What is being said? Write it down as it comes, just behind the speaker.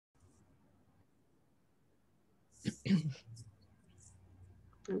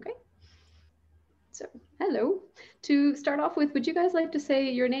Okay. So, hello. To start off with, would you guys like to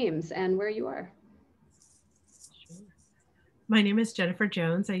say your names and where you are? Sure. My name is Jennifer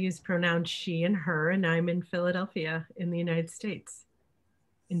Jones. I use pronouns she and her, and I'm in Philadelphia in the United States,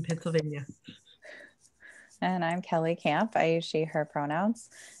 in Pennsylvania. And I'm Kelly Camp. I use she, her pronouns.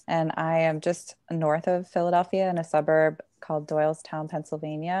 And I am just north of Philadelphia in a suburb called Doylestown,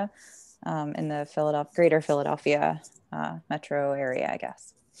 Pennsylvania, in the greater Philadelphia metro area, I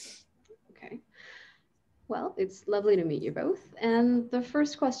guess. Okay. Well, it's lovely to meet you both. And the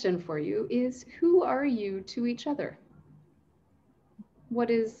first question for you is, who are you to each other? What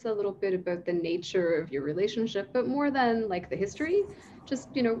is a little bit about the nature of your relationship, but more than like the history? Just,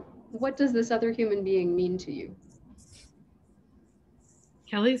 what does this other human being mean to you?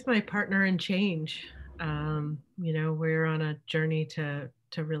 Kelly's my partner in change. We're on a journey to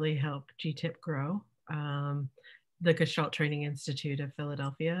really help GTIP grow, the Gestalt Training Institute of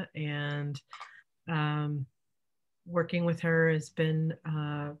Philadelphia, and um, working with her has been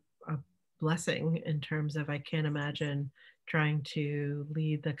a blessing in terms of I can't imagine trying to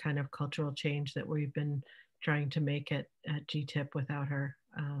lead the kind of cultural change that we've been trying to make at GTIP without her.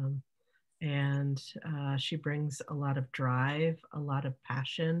 And she brings a lot of drive, a lot of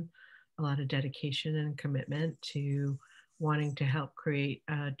passion, a lot of dedication and commitment to wanting to help create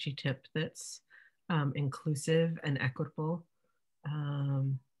a GTIP that's inclusive and equitable.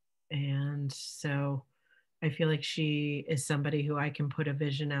 Um, and so I feel like she is somebody who I can put a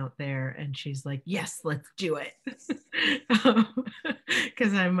vision out there and she's like, yes, let's do it.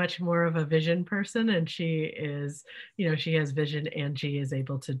 Because I'm much more of a vision person and she is, she has vision and she is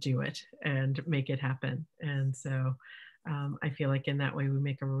able to do it and make it happen. And so I feel like in that way we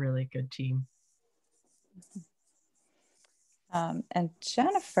make a really good team. And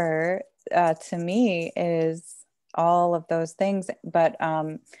Jennifer, to me, is all of those things. But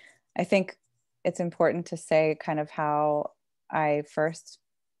I think it's important to say kind of how I first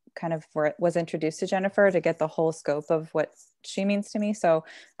kind of was introduced to Jennifer to get the whole scope of what she means to me. So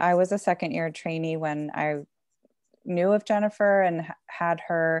I was a second year trainee when I knew of Jennifer and had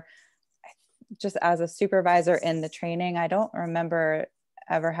her just as a supervisor in the training. I don't remember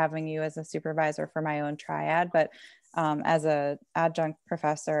ever having you as a supervisor for my own triad, but as a adjunct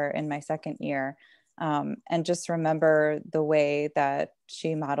professor in my second year. And just remember the way that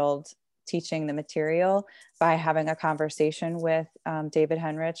she modeled teaching the material by having a conversation with David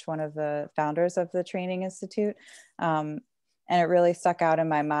Henrich, one of the founders of the Training Institute. And it really stuck out in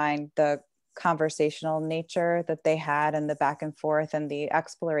my mind, the conversational nature that they had and the back and forth and the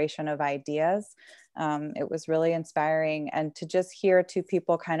exploration of ideas. It was really inspiring. And to just hear two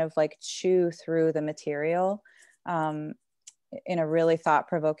people kind of like chew through the material in a really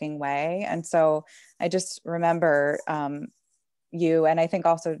thought-provoking way. And so I just remember you, and I think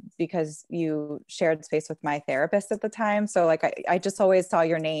also because you shared space with my therapist at the time. So like, I just always saw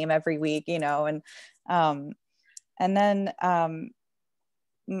your name every week, and then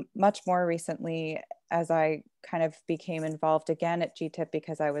much more recently, as I kind of became involved again at GTIP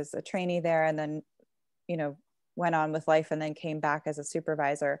because I was a trainee there and then, went on with life and then came back as a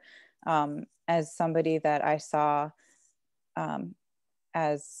supervisor, as somebody that I saw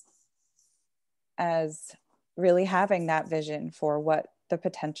as really having that vision for what the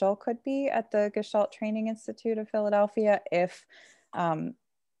potential could be at the Gestalt Training Institute of Philadelphia if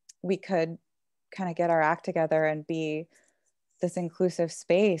we could kind of get our act together and be this inclusive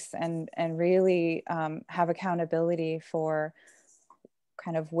space and really have accountability for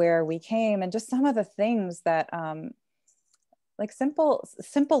kind of where we came and just some of the things that like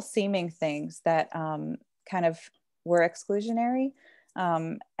simple seeming things that kind of were exclusionary.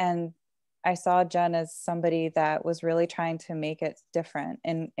 And I saw Jen as somebody that was really trying to make it different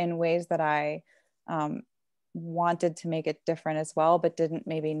in ways that I wanted to make it different as well, but didn't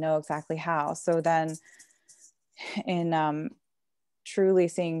maybe know exactly how. So then in truly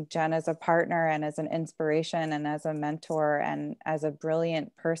seeing Jen as a partner and as an inspiration and as a mentor and as a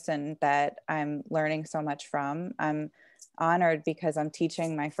brilliant person that I'm learning so much from, I'm honored because I'm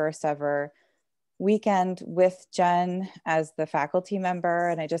teaching my first ever weekend with Jen as the faculty member.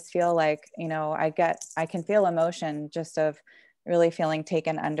 And I just feel like, I can feel emotion just of really feeling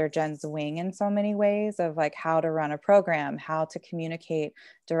taken under Jen's wing in so many ways of like how to run a program, how to communicate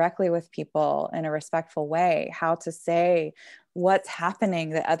directly with people in a respectful way, how to say what's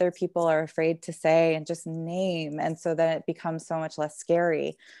happening that other people are afraid to say and just name. And so that it becomes so much less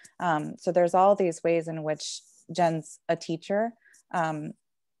scary. So there's all these ways in which Jen's a teacher,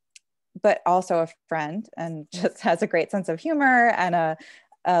 but also a friend and just has a great sense of humor and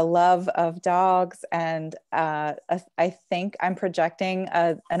a love of dogs, and I think I'm projecting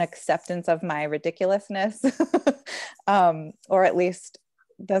an acceptance of my ridiculousness, or at least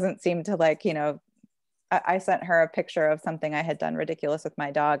doesn't seem to like, you know, I sent her a picture of something I had done ridiculous with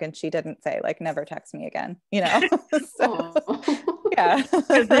my dog, and she didn't say like, never text me again, you know? So, yeah.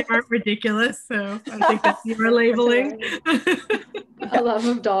 Because they aren't ridiculous. So I think that's your labeling. A love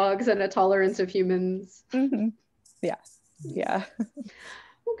of dogs and a tolerance of humans. Mm-hmm. Yeah. Yeah.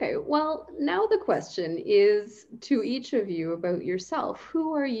 Okay, well, now the question is to each of you about yourself.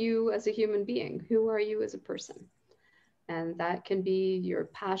 Who are you as a human being? Who are you as a person? And that can be your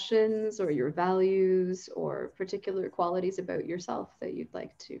passions or your values or particular qualities about yourself that you'd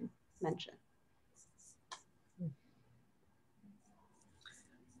like to mention.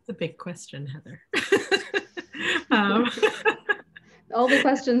 It's a big question, Heather. All the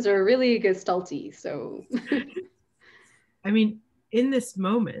questions are really gestalty, so. I mean, in this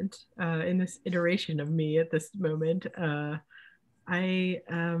moment, in this iteration of me at this moment, I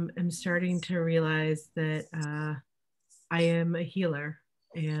am starting to realize that I am a healer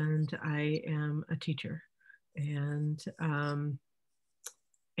and I am a teacher, and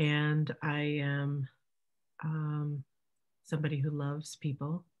I am somebody who loves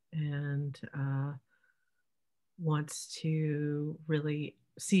people and wants to really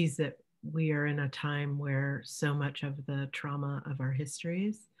sees that we are in a time where so much of the trauma of our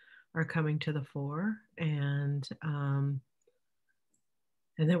histories are coming to the fore, and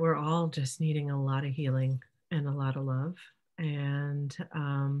that we're all just needing a lot of healing and a lot of love. And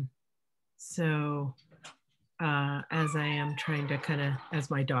so as I am trying to kind of, as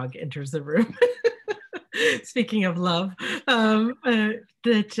my dog enters the room, speaking of love,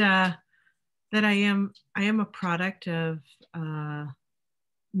 that I am a product of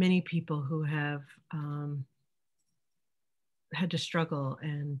many people who have had to struggle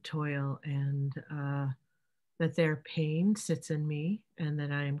and toil, and that their pain sits in me, and that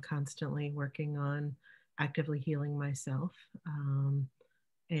I am constantly working on actively healing myself,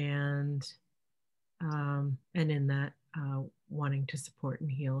 and in that wanting to support and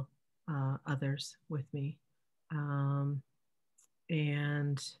heal others with me, and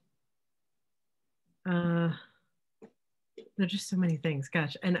there's just so many things,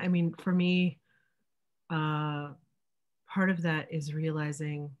 gosh. And I mean, for me, part of that is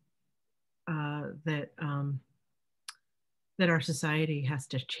realizing that that our society has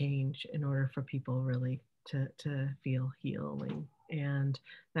to change in order for people really to feel healing. And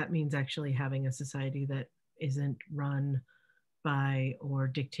that means actually having a society that isn't run by or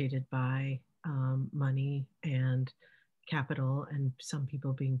dictated by money and capital, and some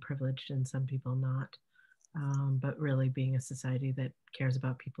people being privileged and some people not, but really being a society that cares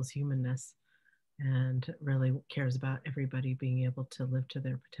about people's humanness and really cares about everybody being able to live to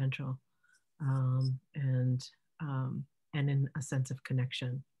their potential, and in a sense of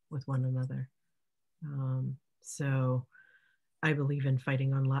connection with one another. So I believe in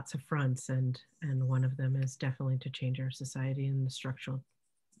fighting on lots of fronts, and one of them is definitely to change our society and the structural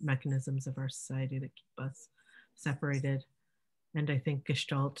mechanisms of our society that keep us separated. And I think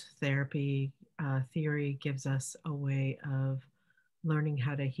Gestalt therapy theory gives us a way of learning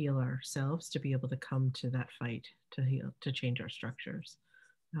how to heal ourselves to be able to come to that fight to heal, to change our structures,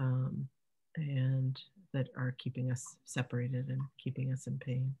 and that are keeping us separated and keeping us in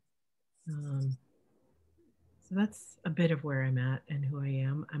pain. So that's a bit of where I'm at and who I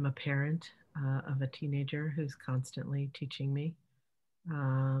am. I'm a parent of a teenager who's constantly teaching me,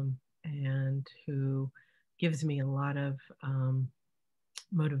 and who gives me a lot of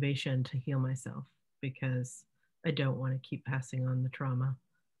motivation to heal myself, because I don't want to keep passing on the trauma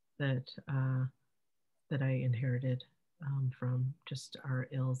that that I inherited from just our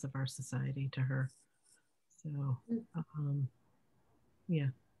ills of our society to her. So yeah,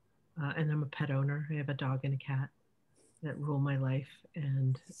 and I'm a pet owner. I have a dog and a cat that rule my life,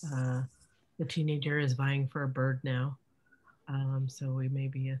 and the teenager is vying for a bird now. So we may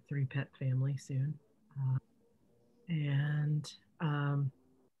be a 3-pet family soon. And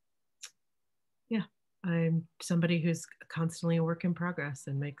yeah, I'm somebody who's constantly a work in progress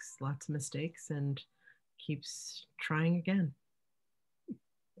and makes lots of mistakes and keeps trying again.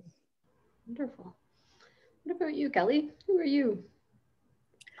 Wonderful. What about you, Kelly? Who are you?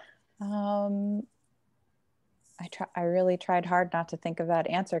 I really tried hard not to think of that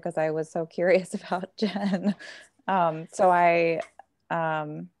answer because I was so curious about Jen. So I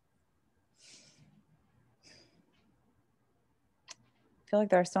feel like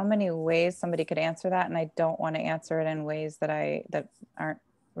there are so many ways somebody could answer that, and I don't want to answer it in ways that aren't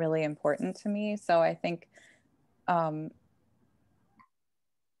really important to me. So I think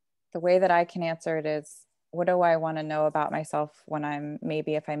the way that I can answer it is, what do I want to know about myself when I'm,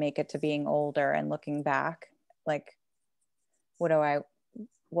 maybe if I make it to being older and looking back, like, what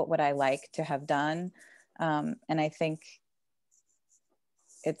would I like to have done? And I think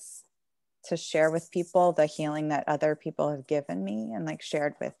it's to share with people the healing that other people have given me and like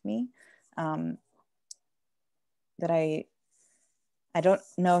shared with me. That I don't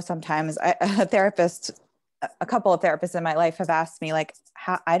know, sometimes a couple of therapists in my life have asked me like,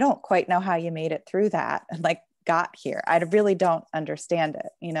 how, I don't quite know how you made it through that and like got here. I really don't understand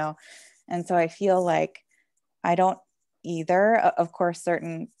it, you know? And so I feel like I don't either. Of course,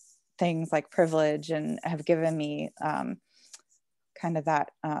 certain things like privilege and have given me kind of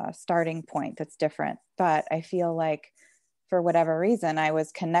that starting point that's different. But I feel like for whatever reason, I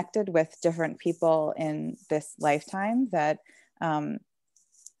was connected with different people in this lifetime that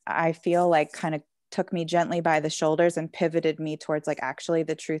I feel like kind of took me gently by the shoulders and pivoted me towards like, actually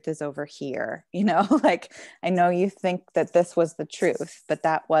the truth is over here, you know, like, I know you think that this was the truth, but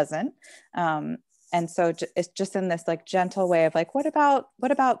that wasn't. And so it's just in this like gentle way of like, what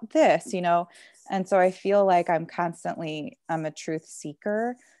about this, you know? And so I feel like I'm a truth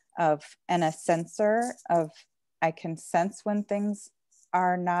seeker and a sensor of, I can sense when things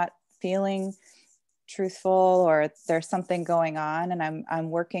are not feeling truthful or there's something going on, and I'm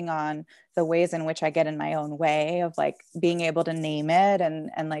working on the ways in which I get in my own way of like being able to name it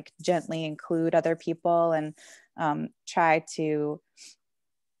and like gently include other people and try to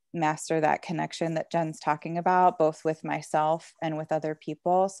master that connection that Jen's talking about, both with myself and with other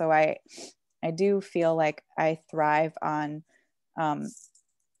people. So I do feel like I thrive on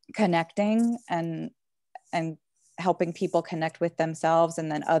connecting and helping people connect with themselves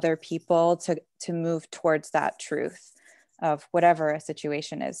and then other people to move towards that truth of whatever a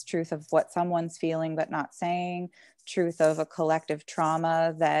situation is, truth of what someone's feeling but not saying, truth of a collective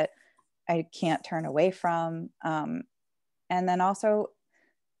trauma that I can't turn away from. And then also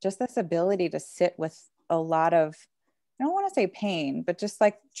just this ability to sit with a lot of, I don't want to say pain, but just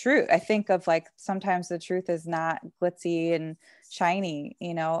like truth. I think of like, sometimes the truth is not glitzy and shiny,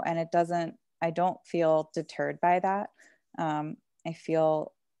 you know, and I don't feel deterred by that. I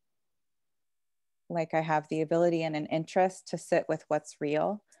feel like I have the ability and an interest to sit with what's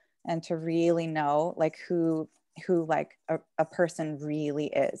real and to really know like who like a person really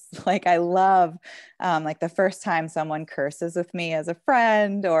is. Like I love like the first time someone curses with me as a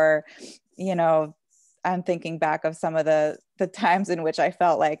friend, or, you know, I'm thinking back of some of the times in which I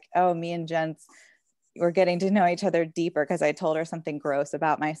felt like, oh, me and Jen were getting to know each other deeper because I told her something gross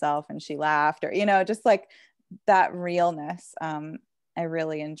about myself and she laughed, or, you know, just like that realness. I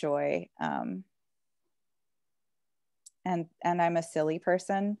really enjoy. And I'm a silly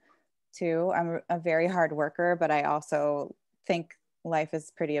person too. I'm a very hard worker, but I also think life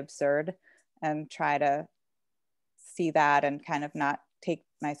is pretty absurd and try to see that and kind of not take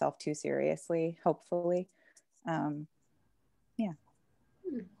myself too seriously, hopefully. Yeah.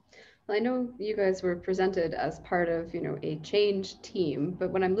 Well, I know you guys were presented as part of, you know, a change team,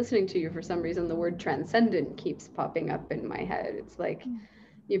 but when I'm listening to you, for some reason, the word transcendent keeps popping up in my head. It's like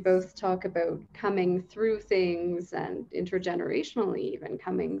you both talk about coming through things and intergenerationally even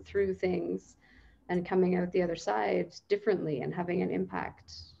coming through things and coming out the other side differently and having an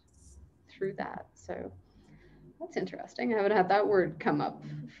impact through that. So that's interesting. I haven't had that word come up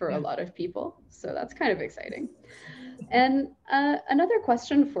for a lot of people, so that's kind of exciting. And another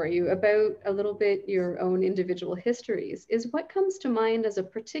question for you about a little bit your own individual histories is, what comes to mind as a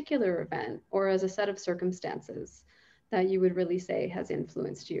particular event or as a set of circumstances that you would really say has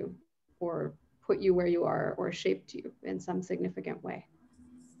influenced you or put you where you are or shaped you in some significant way?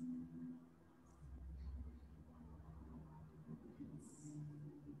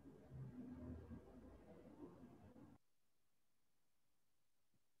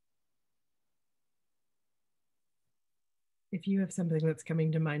 If you have something that's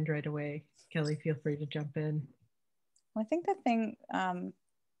coming to mind right away, Kelly, feel free to jump in. Well, I think the thing,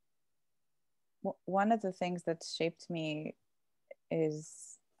 one of the things that's shaped me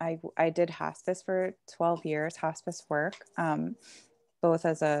is I did hospice for 12 years, hospice work, both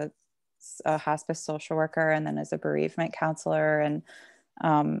as a hospice social worker and then as a bereavement counselor, and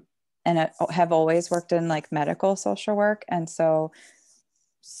I have always worked in like medical social work. And so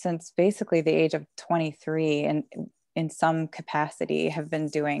since basically the age of 23 and in some capacity have been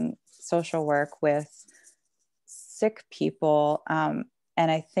doing social work with sick people. And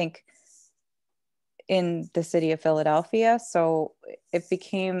I think in the city of Philadelphia. So it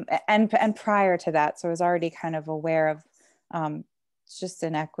became, and prior to that, so I was already kind of aware of just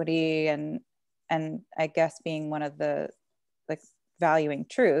inequity and I guess being one of the like valuing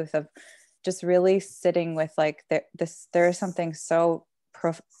truth, of just really sitting with like there is something so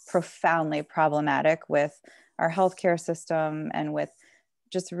profoundly problematic with our healthcare system, and with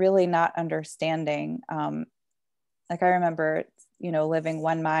just really not understanding. Like I remember, living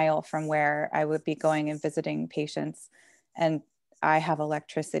 1 mile from where I would be going and visiting patients, and I have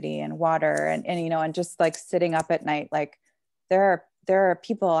electricity and water, and just like sitting up at night, like there are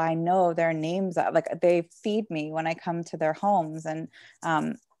people I know their names, like they feed me when I come to their homes, and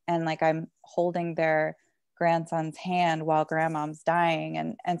like I'm holding their grandson's hand while grandmom's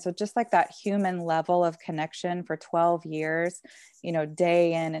dying. And so just like that human level of connection for 12 years,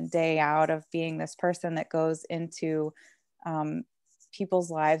 day in and day out, of being this person that goes into people's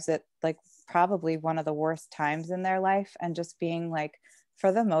lives at like probably one of the worst times in their life, and just being like,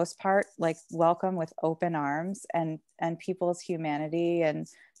 for the most part, like welcome with open arms, and people's humanity, and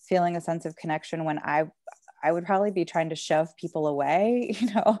feeling a sense of connection when I would probably be trying to shove people away,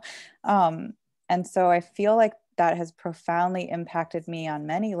 and so I feel like that has profoundly impacted me on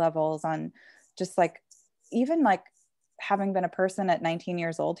many levels, on just like, even like having been a person at 19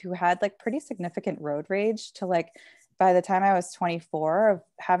 years old who had like pretty significant road rage, to like, by the time I was 24, of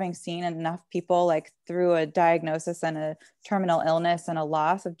having seen enough people like through a diagnosis and a terminal illness and a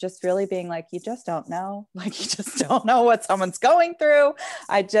loss, of just really being like, you just don't know, like, you just don't know what someone's going through.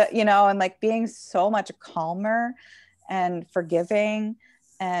 I just, and like being so much calmer and forgiving,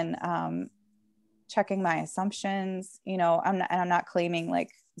 and checking my assumptions. I'm not claiming like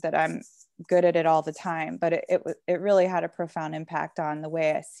that I'm good at it all the time, but it really had a profound impact on the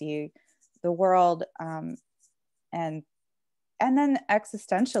way I see the world. And then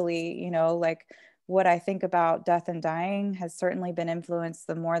existentially, like what I think about death and dying has certainly been influenced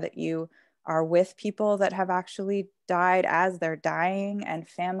the more that you are with people that have actually died as they're dying, and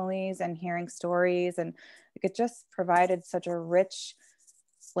families, and hearing stories. And like, it just provided such a rich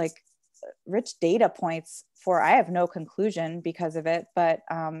data points for, I have no conclusion because of it, but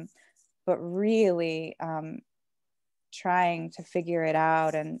really trying to figure it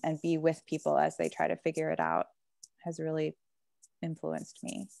out, and be with people as they try to figure it out, has really influenced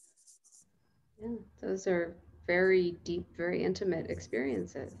me. Yeah, those are very deep, very intimate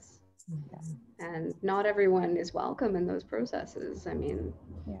experiences. Yeah. And not everyone is welcome in those processes. I mean,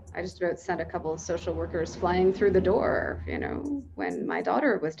 Yeah. I just about sent a couple of social workers flying through the door, when my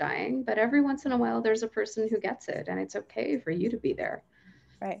daughter was dying. But every once in a while, there's a person who gets it, and it's okay for you to be there.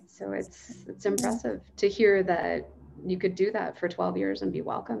 Right. So it's impressive to hear that you could do that for 12 years and be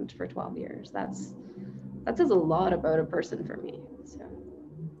welcomed for 12 years. That says a lot about a person for me. So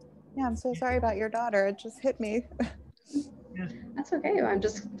yeah, I'm so sorry about your daughter. It just hit me. Yeah. that's okay.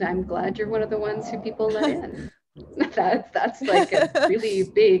 I'm glad you're one of the ones who people let in. That's like a really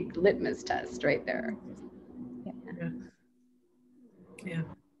big litmus test right there. Yeah. Yeah.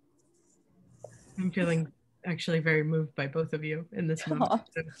 I'm feeling actually very moved by both of you in this moment.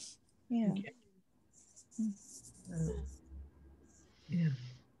 So, yeah. Yeah.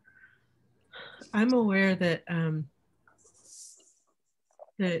 I'm aware that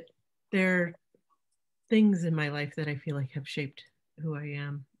that there are things in my life that I feel like have shaped who I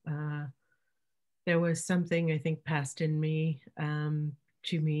am. There was something I think passed in me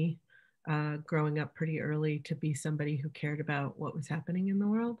to me growing up pretty early, to be somebody who cared about what was happening in the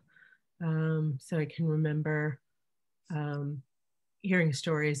world. So I can remember hearing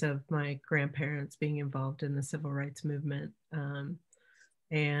stories of my grandparents being involved in the civil rights movement,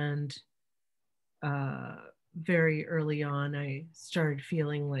 and very early on, I started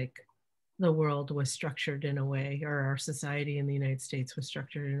feeling like the world was structured in a way, or our society in the United States was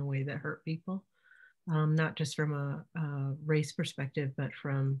structured in a way that hurt people, not just from a race perspective, but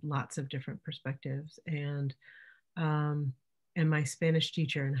from lots of different perspectives. And my Spanish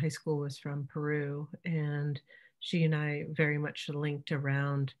teacher in high school was from Peru, and she and I very much linked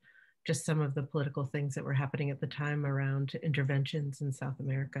around just some of the political things that were happening at the time around interventions in South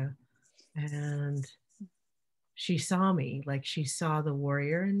America. And she saw me, like she saw the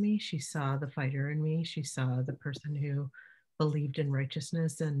warrior in me, she saw the fighter in me, she saw the person who believed in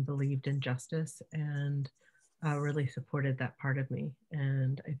righteousness and believed in justice, and really supported that part of me.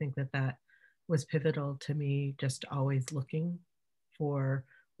 And I think that was pivotal to me, just always looking for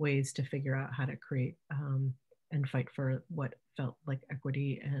ways to figure out how to create and fight for what felt like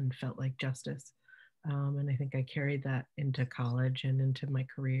equity and felt like justice. And I think I carried that into college and into my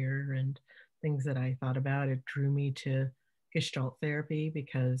career and things that I thought about. It drew me to Gestalt therapy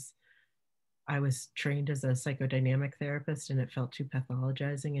because I was trained as a psychodynamic therapist, and it felt too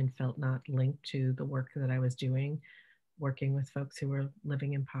pathologizing and felt not linked to the work that I was doing, working with folks who were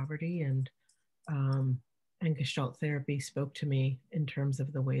living in poverty. and Gestalt therapy spoke to me in terms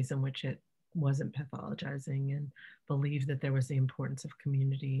of the ways in which it wasn't pathologizing, and believed that there was the importance of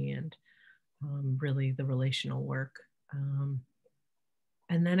community and really the relational work.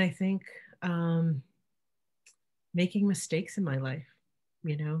 And then I think making mistakes in my life,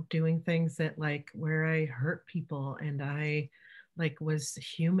 you know, doing things that like where I hurt people and I like was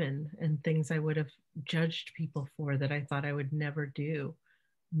human, and things I would have judged people for that I thought I would never do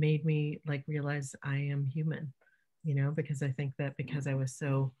made me like realize I am human, you know, because I think that because I was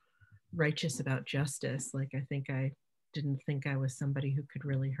so righteous about justice, like I think I didn't think I was somebody who could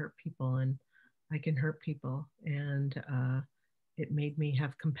really hurt people, and I can hurt people. And it made me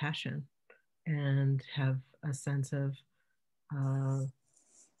have compassion and have a sense of uh,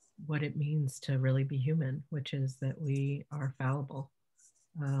 what it means to really be human, which is that we are fallible.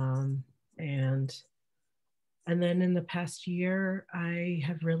 Um, and and then in the past year, I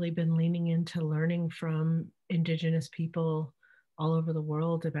have really been leaning into learning from Indigenous people all over the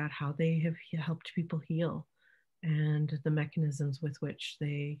world about how they have helped people heal, and the mechanisms with which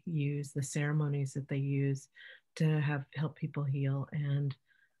they use, the ceremonies that they use to have help people heal. And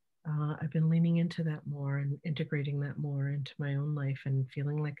I've been leaning into that more and integrating that more into my own life, and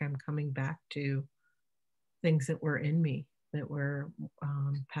feeling like I'm coming back to things that were in me, that were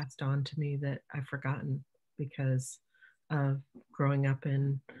passed on to me, that I've forgotten because of growing up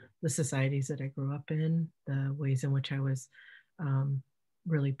in the societies that I grew up in, the ways in which I was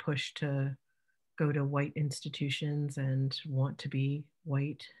really pushed to go to white institutions and want to be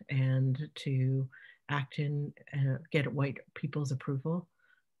white and to act in, get white people's approval.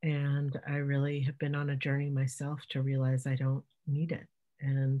 And I really have been on a journey myself to realize I don't need it,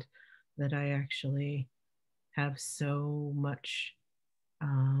 and that I actually have so much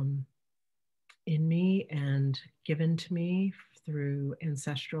in me and given to me through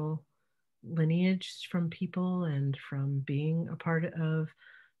ancestral lineage from people, and from being a part of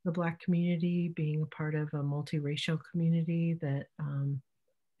the Black community, being a part of a multiracial community that,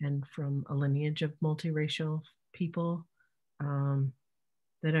 and from a lineage of multiracial people,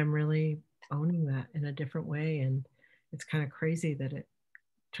 that I'm really owning that in a different way. And it's kind of crazy that it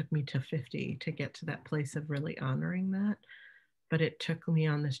took me to 50 to get to that place of really honoring that. But it took me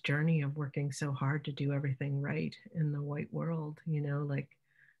on this journey of working so hard to do everything right in the white world, you know, like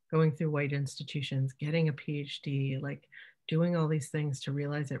going through white institutions, getting a PhD, like doing all these things to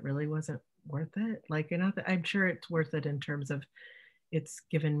realize it really wasn't worth it. Like, and I'm sure it's worth it in terms of it's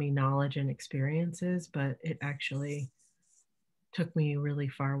given me knowledge and experiences, but it actually took me really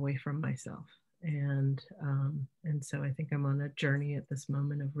far away from myself. And so I think I'm on a journey at this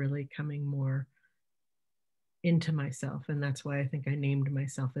moment of really coming more into myself. And that's why I think I named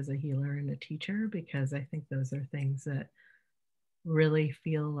myself as a healer and a teacher, because I think those are things that really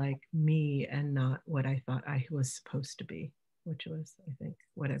feel like me and not what I thought I was supposed to be, which was, I think,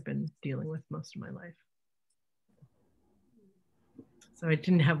 what I've been dealing with most of my life. So I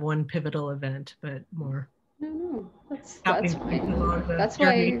didn't have one pivotal event, but more. No, that's fine. That's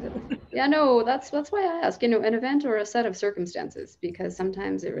why, yeah, no, that's why I ask, you know, an event or a set of circumstances, because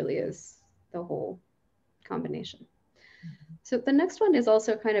sometimes it really is the whole combination. Mm-hmm. So the next one is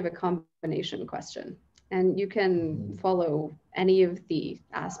also kind of a combination question, and you can follow any of the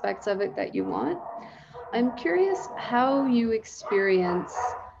aspects of it that you want. I'm curious how you experience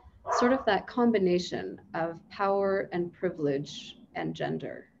sort of that combination of power and privilege and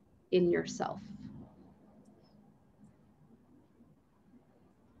gender in yourself.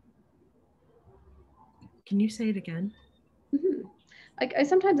 Can you say it again? Mm-hmm. I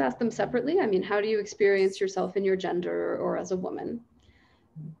sometimes ask them separately. I mean, how do you experience yourself in your gender or as a woman?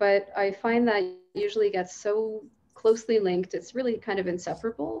 But I find that usually gets so closely linked, it's really kind of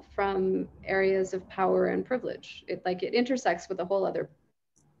inseparable from areas of power and privilege. It intersects with a whole other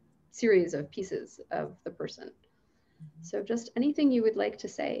series of pieces of the person. So just anything you would like to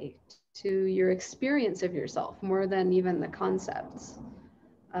say to your experience of yourself, more than even the concepts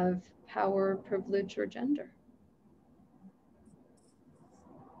of power, privilege, or gender.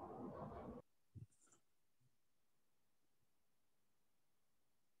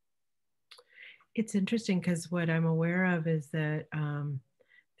 It's interesting because what I'm aware of is that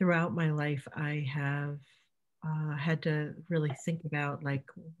throughout my life, I have had to really think about like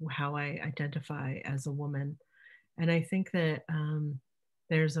how I identify as a woman. And I think that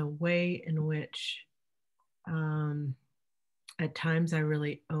there's a way in which at times I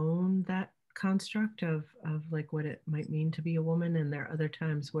really own that construct of like what it might mean to be a woman. And there are other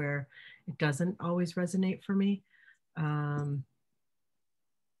times where it doesn't always resonate for me.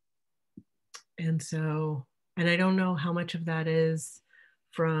 And so, and I don't know how much of that is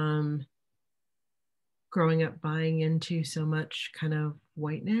from growing up buying into so much kind of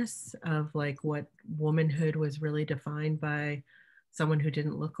whiteness of like what womanhood was really defined by someone who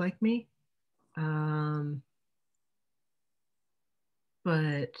didn't look like me. Um,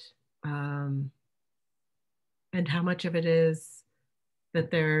 but and how much of it is that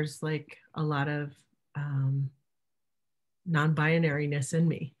there's like a lot of non-binariness in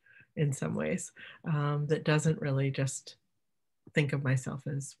me in some ways, that doesn't really just think of myself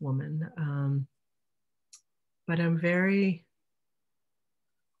as woman. But I'm very,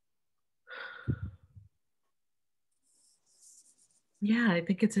 yeah, I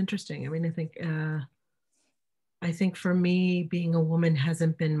think it's interesting. I mean, I think for me, being a woman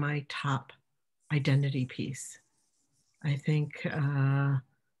hasn't been my top identity piece. I think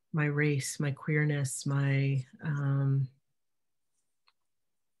my race, my queerness, my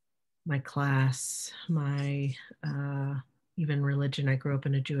class, my even religion. I grew up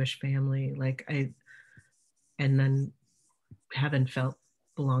in a Jewish family, and then haven't felt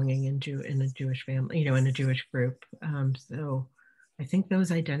belonging in a Jewish family, in a Jewish group. So I think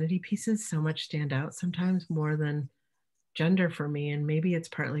those identity pieces so much stand out sometimes more than gender for me. And maybe it's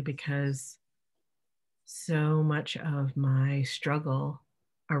partly because so much of my struggle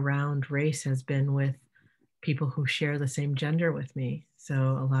around race has been with people who share the same gender with me. So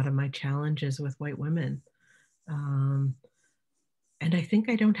a lot of my challenges with white women. And I think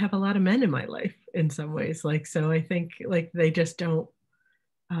I don't have a lot of men in my life in some ways. Like, so I think like they just don't,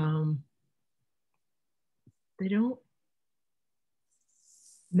 they don't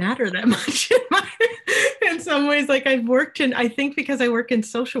matter that much in some ways. Like I think because I work in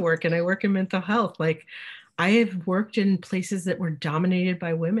social work and I work in mental health, like I have worked in places that were dominated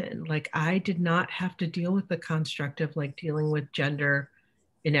by women. Like I did not have to deal with the construct of like dealing with gender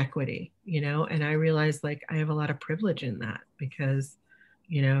inequity, and I realized like I have a lot of privilege in that because,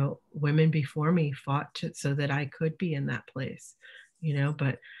 women before me fought so that I could be in that place,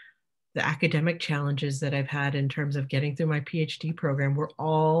 but the academic challenges that I've had in terms of getting through my PhD program were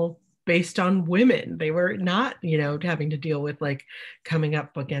all based on women. They were not, having to deal with like coming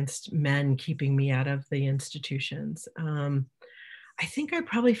up against men keeping me out of the institutions. I think I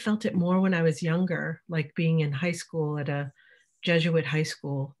probably felt it more when I was younger, like being in high school at a Jesuit high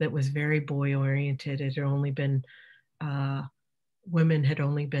school that was very boy oriented. It had only been, women had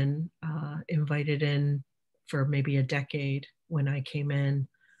only been invited in for maybe a decade when I came in.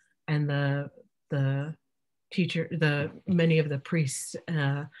 And the many of the priests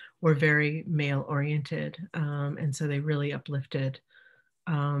were very male oriented, and so they really uplifted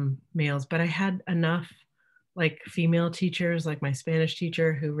males. But I had enough like female teachers, like my Spanish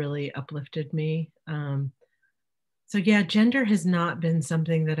teacher, who really uplifted me. So yeah, gender has not been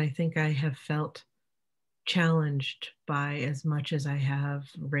something that I think I have felt challenged by as much as I have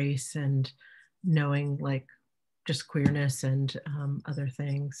race and knowing like just queerness and other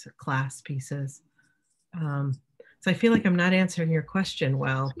things, class pieces. So I feel like I'm not answering your question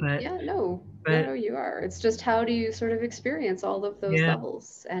well, but Yeah, no, no, but no, you are. It's just how do you sort of experience all of those yeah,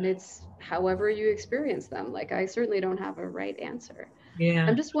 levels? And it's however you experience them. Like, I certainly don't have a right answer. yeah.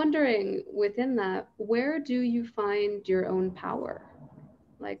 I'm just wondering within that, where do you find your own power?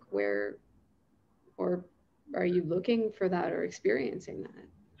 Like, where, or are you looking for that or experiencing that?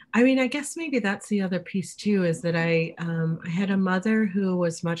 I mean, I guess maybe that's the other piece too, is that I had a mother who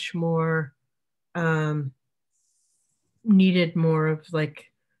was much more um, needed more of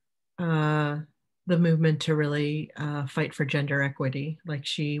like uh, the movement to really fight for gender equity. Like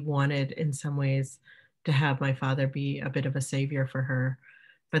she wanted, in some ways, to have my father be a bit of a savior for her.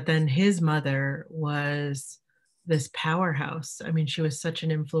 But then his mother was this powerhouse. I mean, she was such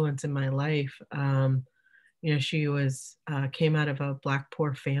an influence in my life. She was came out of a Black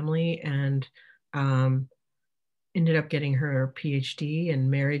poor family and um, ended up getting her PhD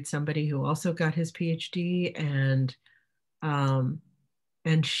and married somebody who also got his PhD, um,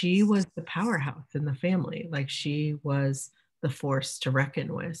 and she was the powerhouse in the family. Like she was the force to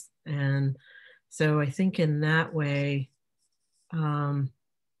reckon with. And so I think in that way, um,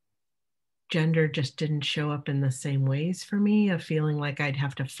 gender just didn't show up in the same ways for me, of feeling like I'd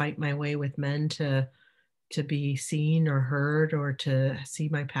have to fight my way with men to be seen or heard or to see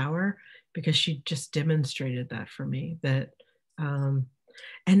my power, because she just demonstrated that for me. That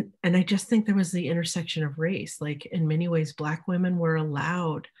and I just think there was the intersection of race. Like in many ways, Black women were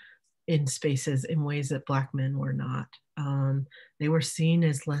allowed in spaces in ways that Black men were not. They were seen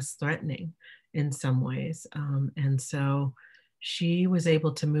as less threatening in some ways. And so she was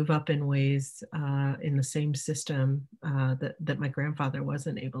able to move up in ways in the same system that my grandfather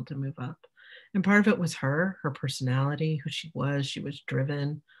wasn't able to move up. And part of it was her personality, who she was. She was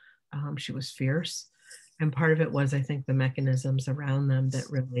driven, she was fierce. And part of it was, I think, the mechanisms around them that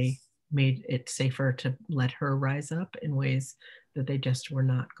really made it safer to let her rise up in ways that they just were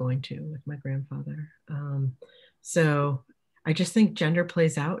not going to with my grandfather. So I just think gender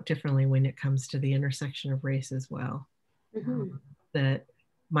plays out differently when it comes to the intersection of race as well. Mm-hmm. That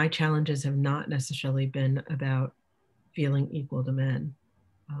my challenges have not necessarily been about feeling equal to men,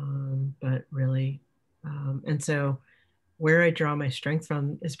 but really, and so where I draw my strength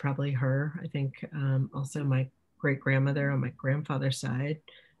from is probably her. I think also my great grandmother on my grandfather's side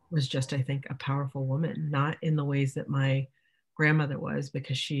was just, I think, a powerful woman, not in the ways that my grandmother was,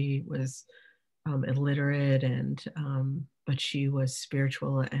 because she was illiterate and but she was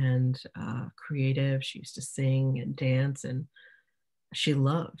spiritual and creative. She used to sing and dance, and she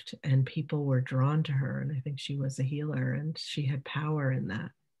loved, and people were drawn to her. And I think she was a healer, and she had power in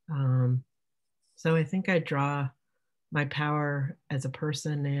that. So I think I draw my power as a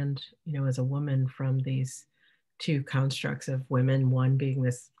person and, you know, as a woman from these two constructs of women, one being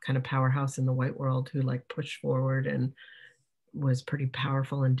this kind of powerhouse in the white world who like pushed forward and was pretty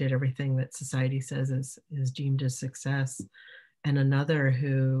powerful and did everything that society says is deemed as success, and another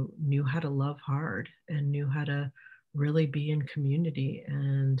who knew how to love hard and knew how to really be in community,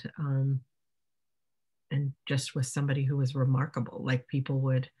 and just was somebody who was remarkable. Like people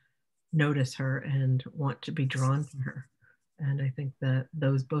would notice her and want to be drawn to her. And I think that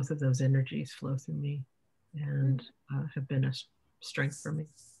those both of those energies flow through me and have been a strength for me.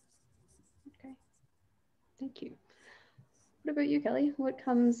 Okay, thank you. What about you, Kelly? What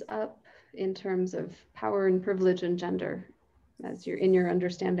comes up in terms of power and privilege and gender as you're in your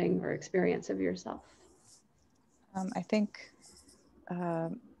understanding or experience of yourself? I think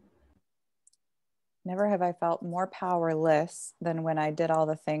never have I felt more powerless than when I did all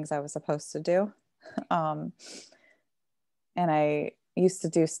the things I was supposed to do. And I used to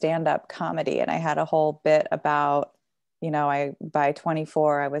do stand-up comedy, and I had a whole bit about, you know, by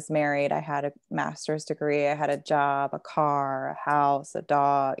 24, I was married. I had a master's degree. I had a job, a car, a house, a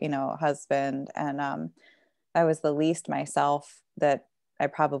dog, you know, a husband. And I was the least myself that I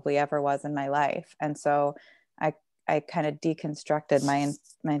probably ever was in my life. And so I kind of deconstructed my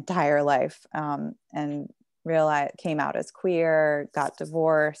entire life, and realized, came out as queer, got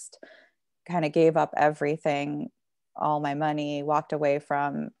divorced, kind of gave up everything, all my money, walked away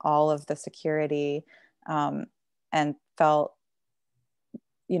from all of the security, and felt,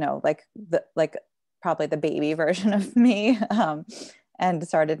 you know, like probably the baby version of me, and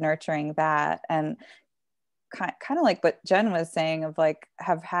started nurturing that. And kind of like what Jen was saying, of like,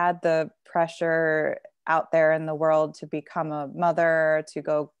 have had the pressure out there in the world to become a mother, to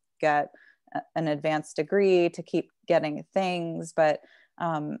go get an advanced degree, to keep getting things. But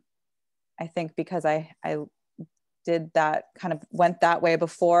I think because I did that, kind of went that way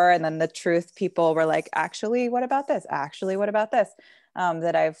before, and then the truth, people were like, actually, what about this? Actually, what about this?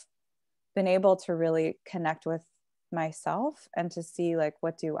 That I've been able to really connect with myself and to see like,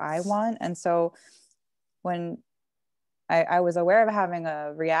 what do I want? And so when I was aware of having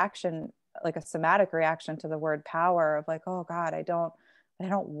a reaction, like a somatic reaction to the word power, of like, oh God, I don't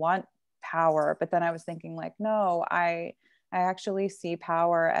want power. But then I was thinking like, no, I actually see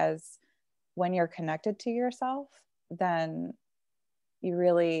power as when you're connected to yourself, then you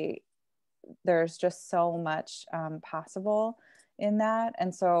really, there's just so much possible in that.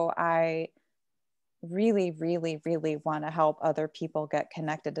 And so I really, really, really want to help other people get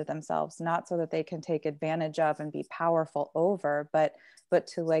connected to themselves, not so that they can take advantage of and be powerful over, but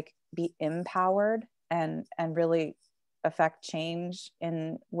to like be empowered and really affect change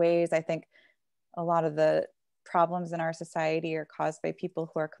in ways. I think a lot of the problems in our society are caused by people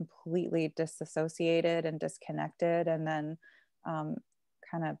who are completely disassociated and disconnected, and then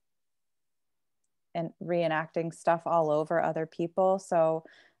kind of and reenacting stuff all over other people. So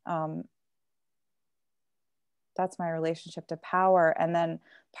that's my relationship to power. And then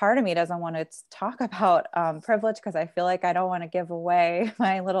part of me doesn't want to talk about privilege, because I feel like I don't want to give away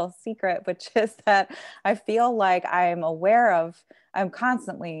my little secret, which is that I feel like I'm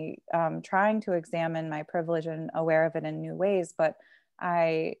constantly trying to examine my privilege and aware of it in new ways. But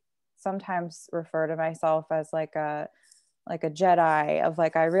I sometimes refer to myself as like a Jedi, of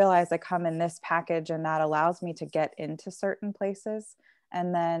like, I realize I come in this package, and that allows me to get into certain places.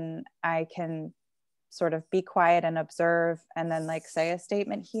 And then I can sort of be quiet and observe, and then like say a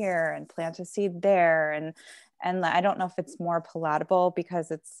statement here and plant a seed there. And I don't know if it's more palatable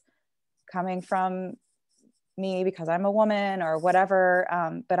because it's coming from me, because I'm a woman or whatever.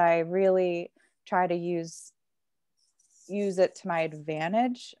 But I really try to use it to my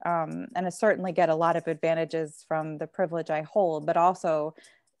advantage. And I certainly get a lot of advantages from the privilege I hold, but also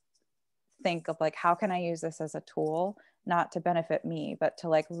think of like, how can I use this as a tool, not to benefit me, but to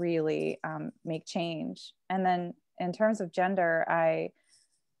like really make change. And then in terms of gender, I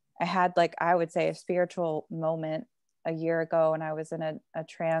had like, I would say a spiritual moment a year ago, and I was in a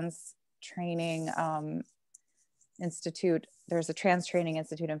trans training institute. There's a trans training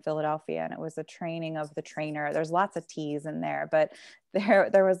institute in Philadelphia, and it was a training of the trainer. There's lots of T's in there, but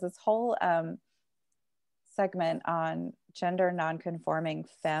there was this whole segment on gender nonconforming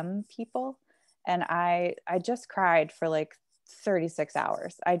femme people. And I just cried for like 36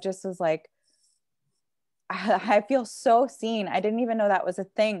 hours. I just was like, I feel so seen. I didn't even know that was a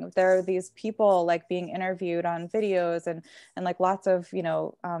thing. There are these people like being interviewed on videos and like lots of, you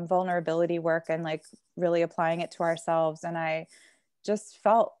know, vulnerability work and like really applying it to ourselves. And I just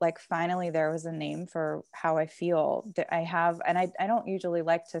felt like finally there was a name for how I feel that I have. And I don't usually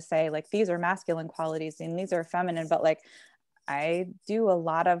like to say like, these are masculine qualities and these are feminine, but like, I do a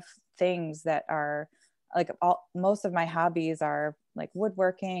lot of things that are like most of my hobbies are like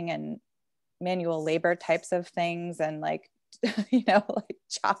woodworking and manual labor types of things, and like, you know, like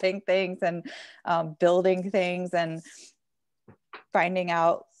chopping things and building things and finding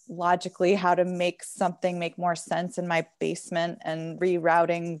out logically how to make something make more sense in my basement and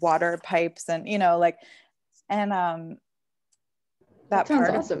rerouting water pipes and, you know, like, and that sounds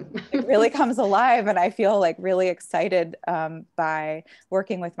part awesome. it really comes alive, and I feel like really excited by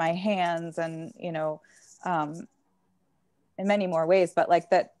working with my hands and, you know, in many more ways, but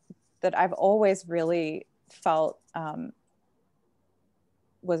like that I've always really felt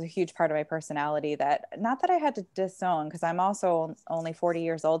was a huge part of my personality, that not that I had to disown, because I'm also only 40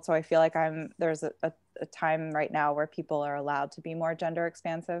 years old. So I feel like there's a time right now where people are allowed to be more gender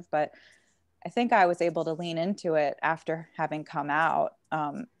expansive, but I think I was able to lean into it after having come out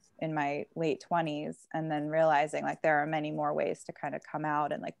in my late 20s, and then realizing like there are many more ways to kind of come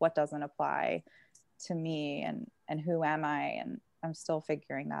out, and like what doesn't apply to me, and who am I, and I'm still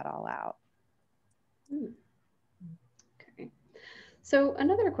figuring that all out. Okay. So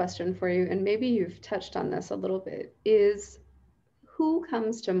another question for you, and maybe you've touched on this a little bit, is who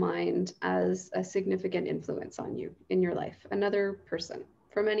comes to mind as a significant influence on you in your life? Another person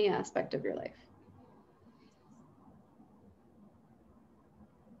from any aspect of your life.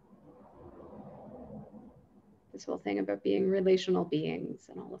 This whole thing about being relational beings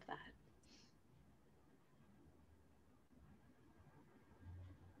and all of that.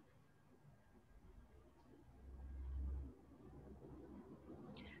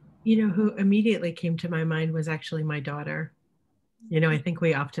 You know, who immediately came to my mind was actually my daughter. You know, I think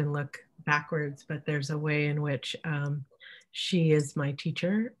we often look backwards, but there's a way in which she is my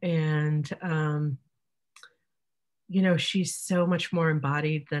teacher. And, you know, she's so much more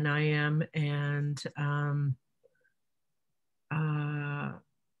embodied than I am, and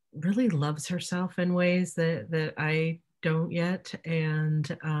really loves herself in ways that I don't yet. And,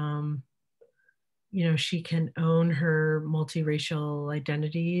 you know, she can own her multiracial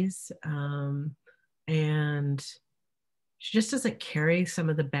identities, and she just doesn't carry some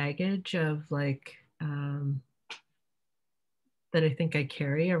of the baggage of like that I think I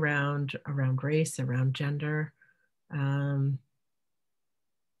carry around race, around gender, and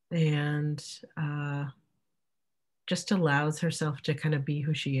just allows herself to kind of be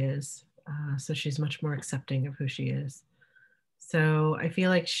who she is. So she's much more accepting of who she is. So I feel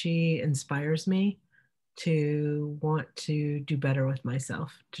like she inspires me to want to do better with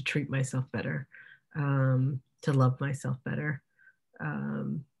myself, to treat myself better, to love myself better.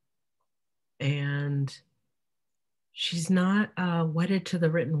 And she's not wedded to the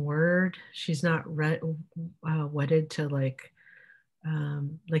written word. She's not wedded to like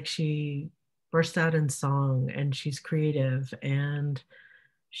she bursts out in song, and she's creative, and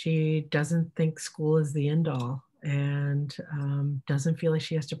she doesn't think school is the end all, and doesn't feel like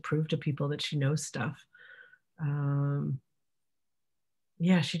she has to prove to people that she knows stuff.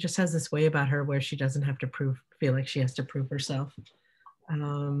 Yeah, she just has this way about her where she doesn't have to feel like she has to prove herself.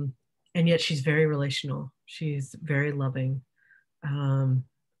 And yet she's very relational. She's very loving,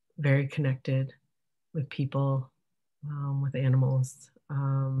 very connected with people, with animals.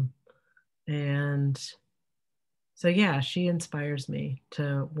 And so, yeah, she inspires me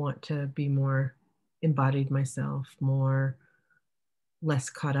to want to be more embodied myself, less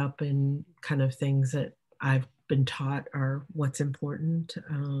caught up in kind of things that I've been taught are what's important.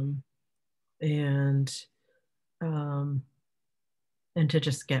 And to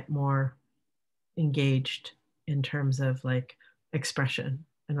just get more engaged in terms of like expression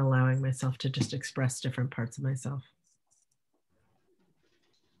and allowing myself to just express different parts of myself.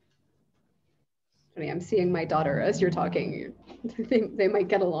 funny. I'm seeing my daughter as you're talking. They might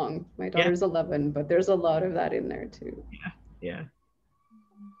get along. My daughter's 11, but there's a lot of that in there too. Yeah.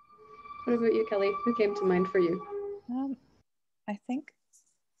 What about you, Kelly? Who came to mind for you? I think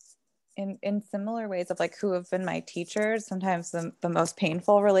in similar ways of like who have been my teachers, sometimes the most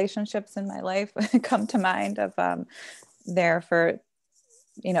painful relationships in my life come to mind of there for,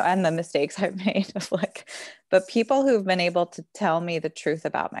 you know, and the mistakes I've made of like, but people who've been able to tell me the truth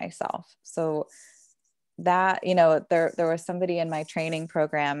about myself. So that, you know, there was somebody in my training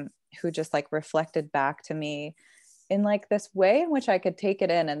program who just like reflected back to me in like this way in which I could take it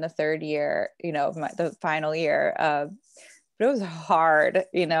in the third year, you know, the final year. But it was hard,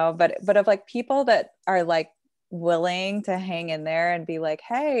 you know, but of like people that are like willing to hang in there and be like,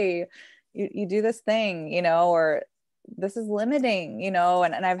 hey, you do this thing, you know, or this is limiting, you know,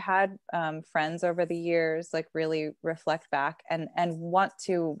 and I've had friends over the years like really reflect back and want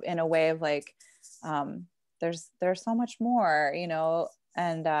to in a way of like, there's so much more, you know,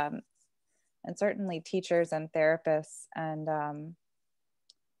 and certainly teachers and therapists and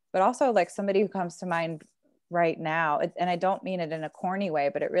but also like somebody who comes to mind right now, and I don't mean it in a corny way,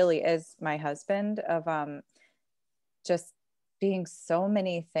 but it really is my husband of just being so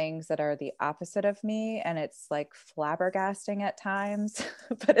many things that are the opposite of me, and it's like flabbergasting at times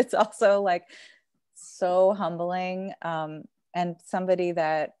but it's also like so humbling, and somebody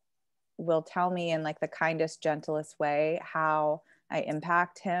that will tell me in like the kindest, gentlest way how I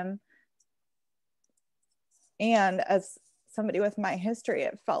impact him. And as somebody with my history,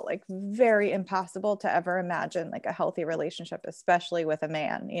 it felt like very impossible to ever imagine like a healthy relationship, especially with a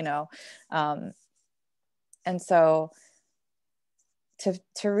man, you know. And so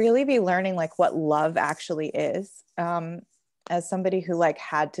to really be learning like what love actually is, as somebody who like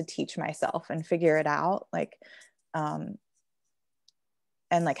had to teach myself and figure it out, like and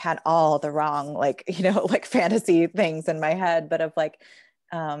like had all the wrong, like, you know, like fantasy things in my head, but of like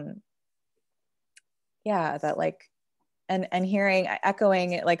yeah, that like and hearing,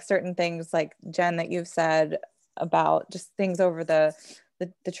 echoing like certain things like Jen that you've said about just things over the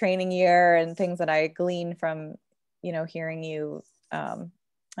training year and things that I glean from, you know, hearing you. I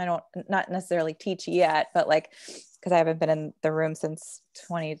don't, not necessarily teach yet, but like, because I haven't been in the room since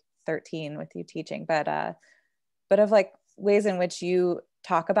 2013 with you teaching, but of like ways in which you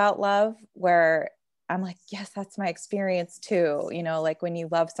talk about love, where I'm like, yes, that's my experience too. You know, like when you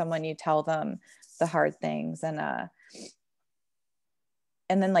love someone, you tell them the hard things and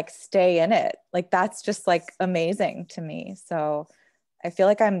then like stay in it. Like that's just like amazing to me. So I feel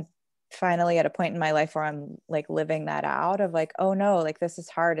like I'm finally at a point in my life where I'm like living that out of like, oh no, like this is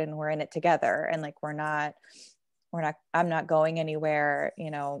hard and we're in it together. And like, I'm not going anywhere,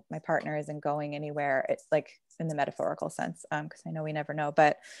 you know, my partner isn't going anywhere. It's like in the metaphorical sense, because I know we never know,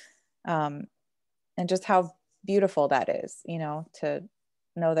 but, and just how beautiful that is, you know, to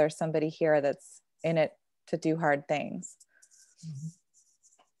know there's somebody here that's in it to do hard things. Mm-hmm.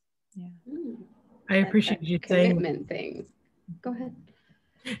 Yeah. I appreciate you saying commitment thing. Go ahead.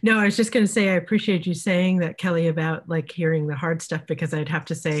 No, I was just going to say, I appreciate you saying that, Kelly, about like hearing the hard stuff, because I'd have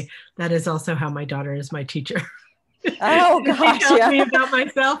to say that is also how my daughter is my teacher. Oh gosh, she tells me about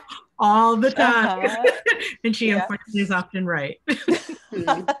myself all the time. And she unfortunately is often right.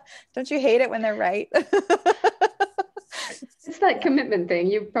 Don't you hate it when they're right? It's that commitment thing.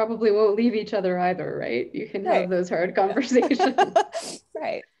 You probably won't leave each other either, right? You can have those hard conversations.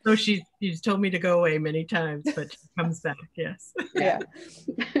 Right. So she's told me to go away many times, but she comes back, yes. Yeah.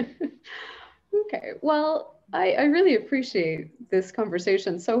 Okay, well, I really appreciate this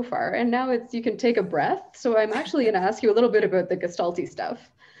conversation so far. And now you can take a breath. So I'm actually going to ask you a little bit about the Gestalty stuff,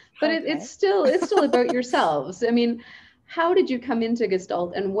 but it's still about yourselves. I mean, how did you come into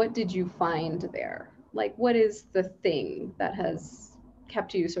Gestalt and what did you find there? Like, what is the thing that has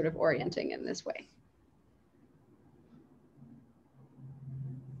kept you sort of orienting in this way?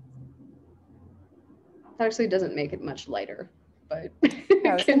 That actually doesn't make it much lighter, but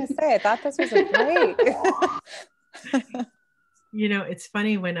I was going to say, I thought this was a break. You know, it's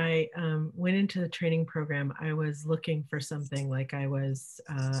funny, when I went into the training program, I was looking for something. Like I was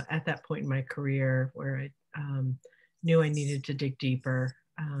at that point in my career where I knew I needed to dig deeper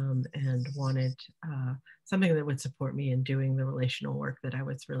and wanted something that would support me in doing the relational work that I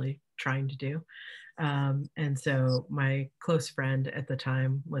was really trying to do. And so my close friend at the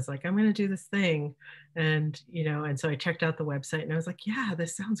time was like, I'm going to do this thing. And, you know, and so I checked out the website and I was like, yeah,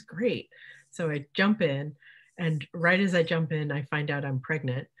 this sounds great. So I jump in. And right as I jump in, I find out I'm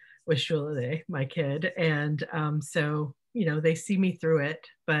pregnant with Shulade, my kid. And so, you know, they see me through it.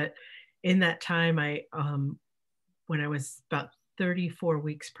 But in that time, when I was about 34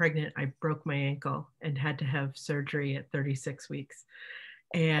 weeks pregnant, I broke my ankle and had to have surgery at 36 weeks.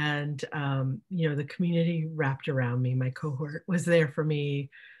 And, you know, the community wrapped around me. My cohort was there for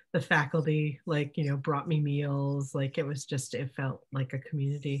me. The faculty, like, you know, brought me meals. Like, it was just, it felt like a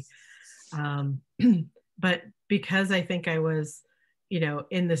community. But because I think I was, you know,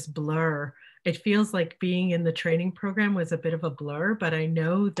 in this blur, it feels like being in the training program was a bit of a blur, but I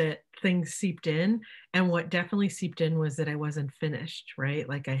know that things seeped in. And what definitely seeped in was that I wasn't finished, right?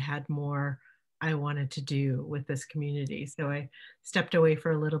 Like I had more I wanted to do with this community. So I stepped away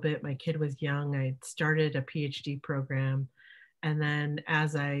for a little bit. My kid was young. I started a PhD program. And then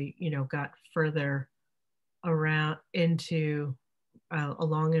as I, you know, got further around into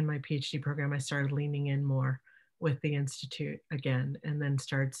along in my PhD program, I started leaning in more with the Institute again, and then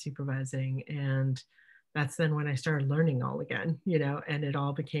started supervising. And that's then when I started learning all again, you know, and it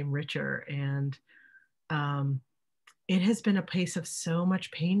all became richer. And it has been a place of so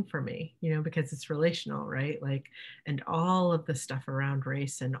much pain for me, you know, because it's relational, right? Like, and all of the stuff around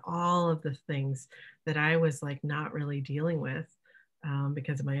race and all of the things that I was like not really dealing with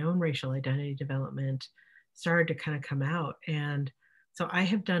because of my own racial identity development started to kind of come out. And so I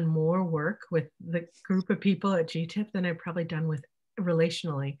have done more work with the group of people at GTIP than I've probably done with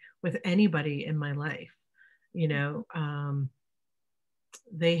relationally with anybody in my life. You know,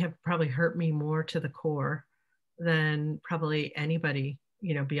 they have probably hurt me more to the core than probably anybody,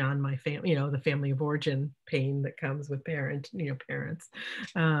 you know, beyond my family, you know, the family of origin pain that comes with parents.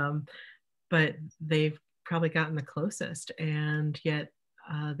 But they've probably gotten the closest. And yet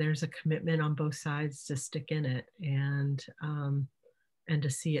there's a commitment on both sides to stick in it and to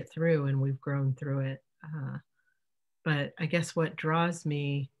see it through. And we've grown through it. But I guess what draws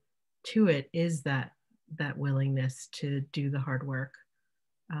me to it is that willingness to do the hard work.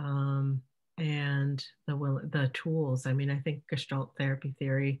 And the tools. I mean, I think Gestalt therapy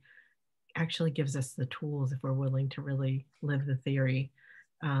theory actually gives us the tools if we're willing to really live the theory,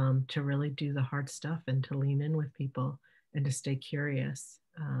 to really do the hard stuff and to lean in with people and to stay curious,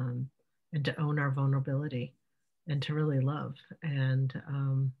 and to own our vulnerability and to really love. And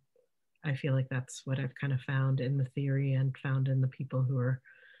I feel like that's what I've kind of found in the theory and found in the people who are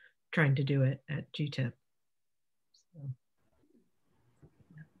trying to do it at GTIP. So.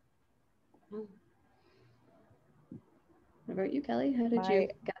 What about you, Kelly? How did you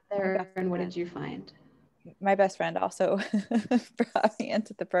get there and what did you find? My best friend also brought me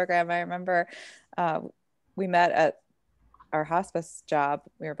into the program. I remember we met at our hospice job.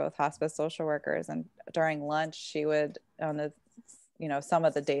 We were both hospice social workers, and during lunch, she would, on the, you know, some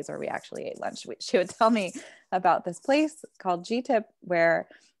of the days where we actually ate lunch, she would tell me about this place called GTIP where,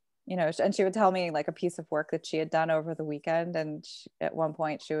 you know, and she would tell me like a piece of work that she had done over the weekend. And at one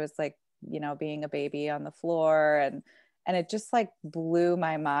point she was like, you know, being a baby on the floor, and it just like blew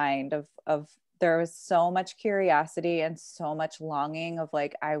my mind of there was so much curiosity and so much longing of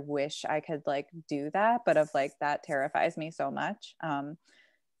like, I wish I could like do that, but of like, that terrifies me so much.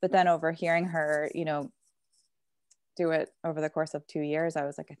 But then overhearing her, you know, do it over the course of 2 years, I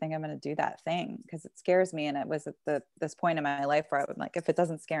was like, I think I'm going to do that thing because it scares me. And it was at this point in my life where I was like, if it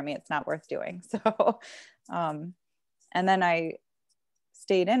doesn't scare me, it's not worth doing. So, and then I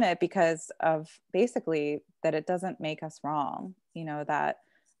stayed in it because of basically that it doesn't make us wrong, you know, that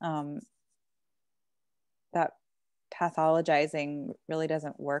that pathologizing really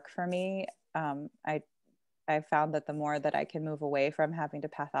doesn't work for me. I found that the more that I can move away from having to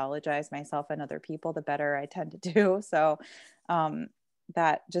pathologize myself and other people, the better I tend to do. So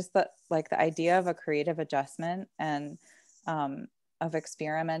that just the idea of a creative adjustment and of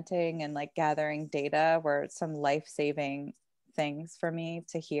experimenting and like gathering data were some life-saving things for me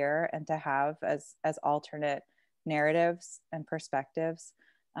to hear and to have as alternate narratives and perspectives,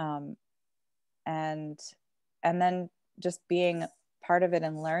 and then just being part of it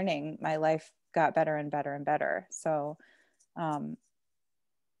and learning, my life got better and better and better. So I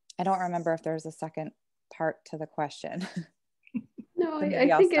don't remember if there's a second part to the question. No,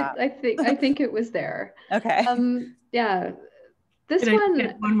 I think it was there. Okay. Yeah. This Can one. I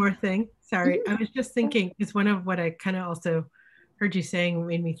add one more thing? Sorry, I was just thinking, because one of what I kind of also heard you saying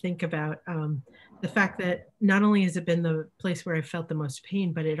made me think about the fact that not only has it been the place where I felt the most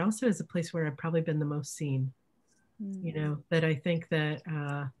pain, but it also is a place where I've probably been the most seen. You know, that I think that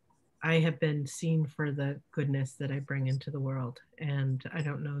I have been seen for the goodness that I bring into the world. And I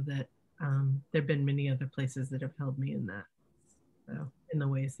don't know that there have been many other places that have held me in that, so in the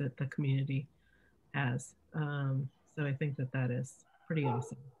ways that the community has. So I think that is pretty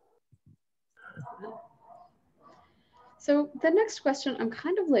awesome. So the next question, I'm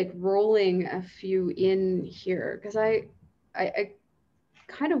kind of like rolling a few in here because I I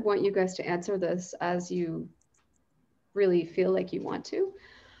kind of want you guys to answer this as you really feel like you want to.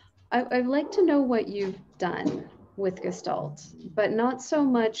 I'd like to know what you've done with Gestalt, but not so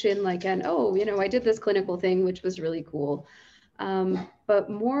much in like an, oh, you know, I did this clinical thing, which was really cool. But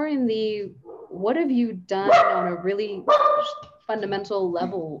more in the, what have you done on a really fundamental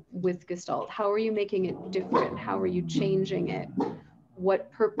level with Gestalt? How are you making it different? How are you changing it? What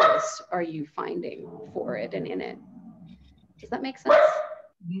purpose are you finding for it and in it? Does that make sense?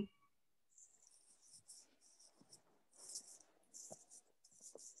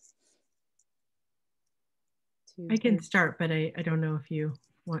 I can start, but I don't know if you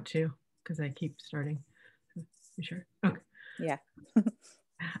want to, because I keep starting. You sure? Okay. Yeah.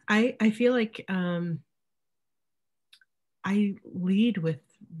 I feel like I lead with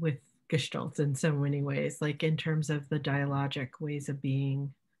Gestalt in so many ways, like in terms of the dialogic ways of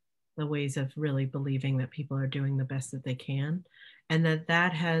being, the ways of really believing that people are doing the best that they can, and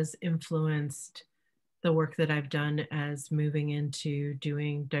that has influenced the work that I've done as moving into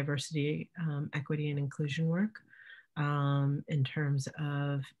doing diversity, equity, and inclusion work, in terms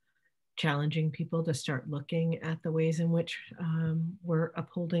of challenging people to start looking at the ways in which we're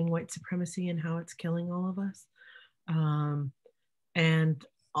upholding white supremacy and how it's killing all of us. And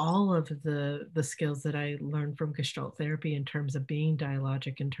all of the skills that I learned from Gestalt therapy in terms of being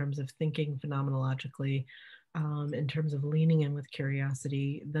dialogic, in terms of thinking phenomenologically, in terms of leaning in with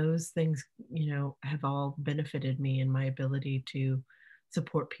curiosity, those things, you know, have all benefited me in my ability to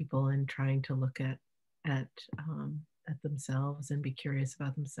support people in trying to look at themselves and be curious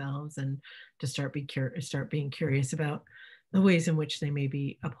about themselves, and to start being curious about the ways in which they may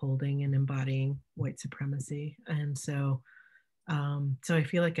be upholding and embodying white supremacy. And so so I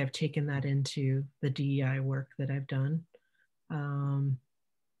feel like I've taken that into the DEI work that I've done.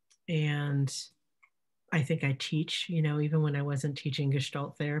 And I think I teach, you know, even when I wasn't teaching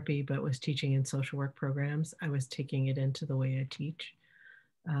Gestalt therapy, but was teaching in social work programs, I was taking it into the way I teach.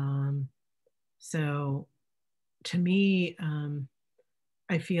 So to me,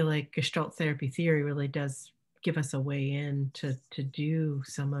 I feel like Gestalt therapy theory really does give us a way in to do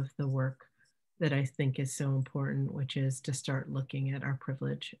some of the work that I think is so important, which is to start looking at our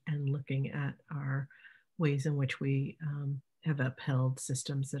privilege and looking at our ways in which we have upheld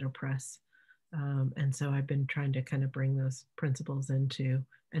systems that oppress. And so I've been trying to kind of bring those principles into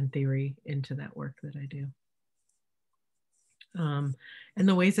and theory into that work that I do. And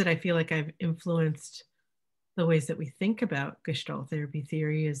the ways that I feel like I've influenced the ways that we think about Gestalt therapy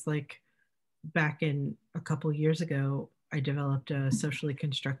theory is like back in a couple years ago, I developed a socially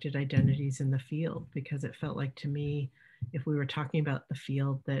constructed identities in the field, because it felt like to me, if we were talking about the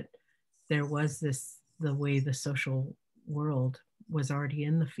field, that there was the way the social world was already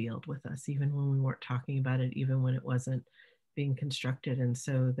in the field with us, even when we weren't talking about it, even when it wasn't being constructed. And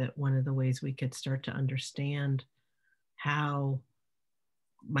so that one of the ways we could start to understand how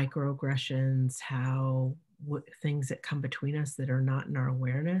microaggressions, how things that come between us that are not in our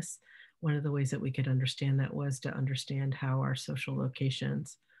awareness, one of the ways that we could understand that was to understand how our social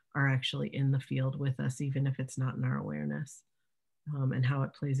locations are actually in the field with us, even if it's not in our awareness, and how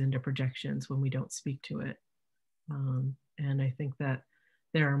it plays into projections when we don't speak to it. And I think that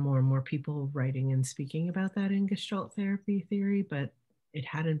there are more and more people writing and speaking about that in Gestalt therapy theory, but it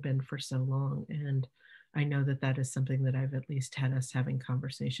hadn't been for so long. And I know that that is something that I've at least had us having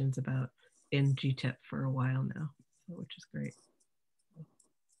conversations about in GTIP for a while now, which is great.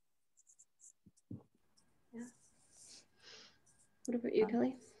 Yeah. What about you,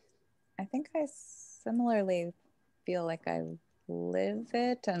 Kelly? I think I similarly feel like I live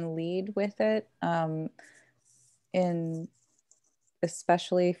it and lead with it, in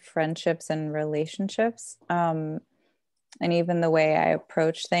especially friendships and relationships, and even the way I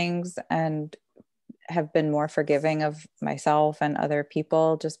approach things, and have been more forgiving of myself and other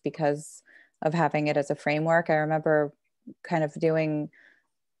people just because of having it as a framework. I remember kind of doing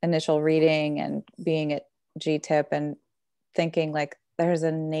initial reading and being at GTIP and thinking like, there's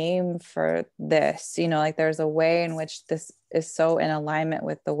a name for this, you know, like there's a way in which this is so in alignment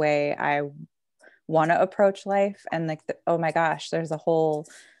with the way I want to approach life. And like, oh my gosh, there's a whole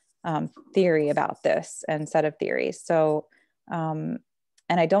theory about this and set of theories. So,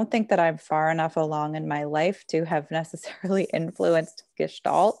 and I don't think that I'm far enough along in my life to have necessarily influenced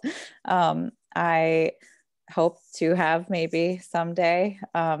Gestalt. I hope to have maybe someday.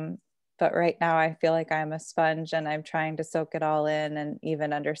 But right now I feel like I'm a sponge and I'm trying to soak it all in and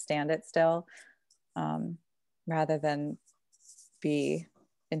even understand it still, rather than be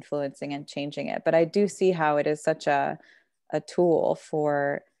influencing and changing it. But I do see how it is such a tool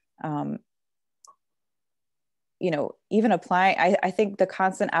for even applying, I think the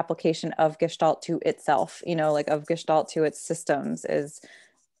constant application of Gestalt to itself, like of Gestalt to its systems is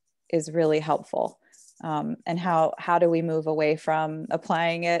really helpful. And how do we move away from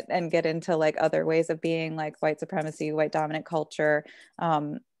applying it and get into like other ways of being, like white supremacy, white dominant culture,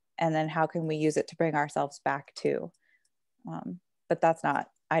 and then how can we use it to bring ourselves back to, but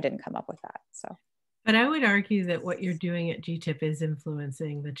I didn't come up with that. So. But I would argue that what you're doing at GTIP is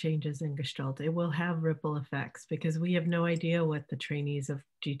influencing the changes in Gestalt. It will have ripple effects because we have no idea what the trainees of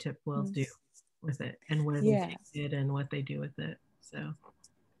GTIP will do with it and where they take it and what they do with it. So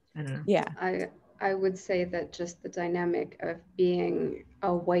I don't know. Yeah. I would say that just the dynamic of being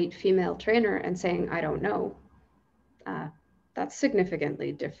a white female trainer and saying, I don't know, that's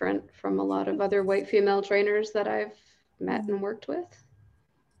significantly different from a lot of other white female trainers that I've met and worked with.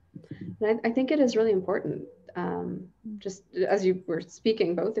 And I think it is really important. Just as you were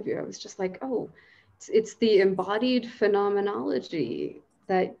speaking, both of you, I was just like, oh, it's the embodied phenomenology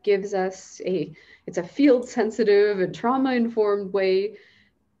that gives us it's a field sensitive and trauma informed way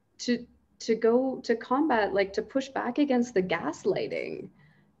to go to combat, like to push back against the gaslighting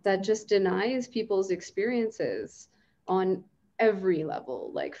that just denies people's experiences on every level,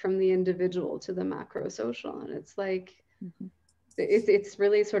 like from the individual to the macro social. And it's like, it's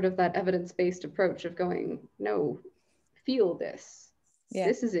really sort of that evidence-based approach of going, no, feel this. Yeah.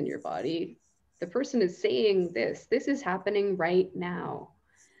 This is in your body. The person is saying this. This is happening right now.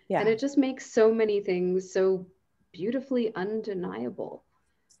 Yeah. And it just makes so many things so beautifully undeniable.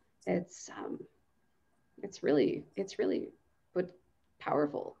 It's really but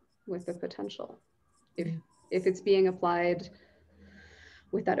powerful with the potential if it's being applied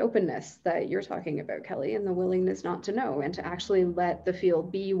with that openness that you're talking about, Kelly, and the willingness not to know and to actually let the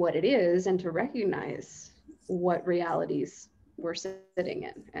field be what it is and to recognize what realities we're sitting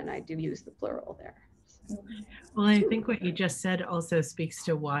in. And I do use the plural there. Well, I think what you just said also speaks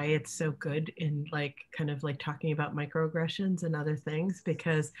to why it's so good in like kind of like talking about microaggressions and other things,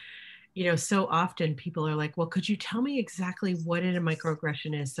 because so often people are like, well, could you tell me exactly what a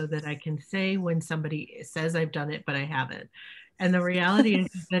microaggression is so that I can say when somebody says I've done it, but I haven't. And the reality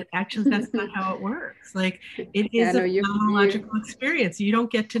is that actually that's not how it works. Like it is a phenomenological experience. You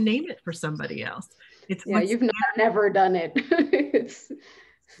don't get to name it for somebody else. It's you've never done it.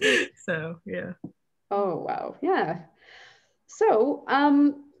 So, yeah. Oh, wow. Yeah. So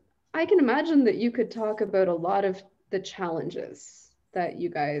I can imagine that you could talk about a lot of the challenges that you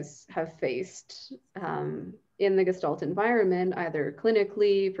guys have faced in the Gestalt environment, either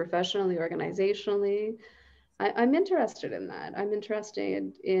clinically, professionally, organizationally. I'm interested in that. I'm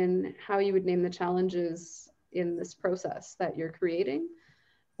interested in how you would name the challenges in this process that you're creating,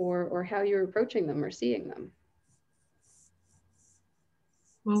 or how you're approaching them or seeing them.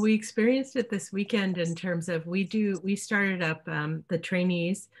 Well, we experienced it this weekend in terms of we started up, the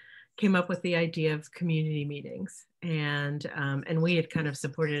trainees came up with the idea of community meetings, and we had kind of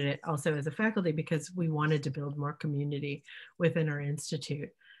supported it also as a faculty because we wanted to build more community within our institute.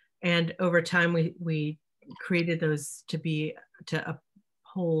 And over time, we created those to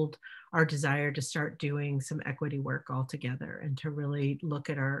uphold our desire to start doing some equity work all together and to really look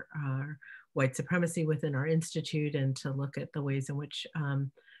at our white supremacy within our institute and to look at the ways in which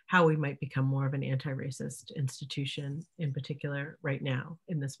how we might become more of an anti-racist institution in particular right now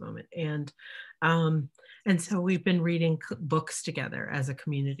in this moment. And so we've been reading books together as a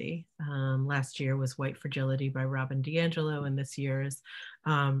community. Last year was White Fragility by Robin DiAngelo, and this year is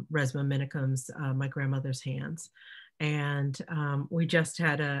Resmaa Menakem's My Grandmother's Hands. And we just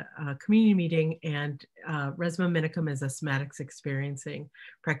had a community meeting, and Resmaa Menakem is a somatics experiencing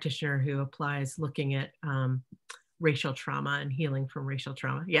practitioner who applies looking at racial trauma and healing from racial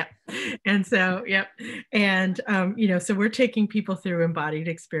trauma. Yep. And so, yep. And, so we're taking people through embodied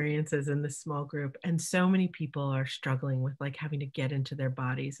experiences in this small group. And so many people are struggling with like having to get into their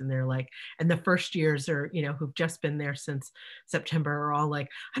bodies. And they're like, and the first years are, who've just been there since September are all like,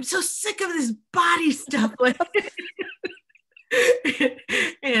 I'm so sick of this body stuff. Like,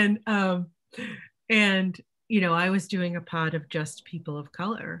 and I was doing a pod of just people of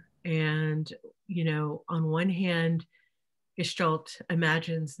color. And, on one hand, Gestalt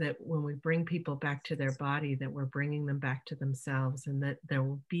imagines that when we bring people back to their body, that we're bringing them back to themselves, and that there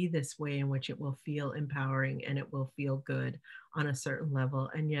will be this way in which it will feel empowering and it will feel good on a certain level.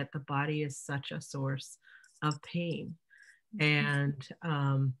 And yet the body is such a source of pain. And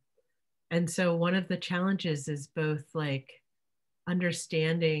so one of the challenges is both like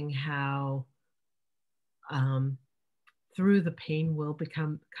understanding how through the pain will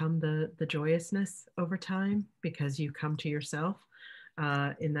come the joyousness over time, because you come to yourself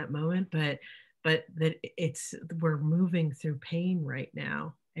in that moment. But but that we're moving through pain right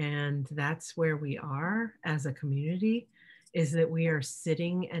now. And that's where we are as a community, is that we are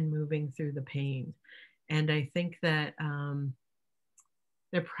sitting and moving through the pain. And I think that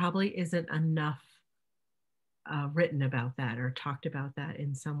there probably isn't enough written about that or talked about that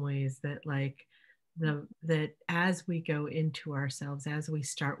in some ways, that like that as we go into ourselves, as we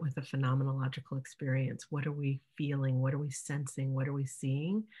start with a phenomenological experience, what are we feeling, what are we sensing, what are we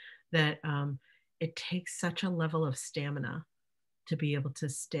seeing, that it takes such a level of stamina to be able to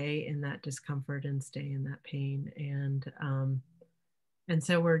stay in that discomfort and stay in that pain. And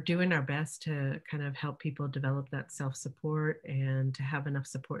so we're doing our best to kind of help people develop that self-support and to have enough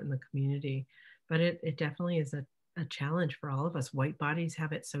support in the community. But it definitely is a challenge for all of us. White bodies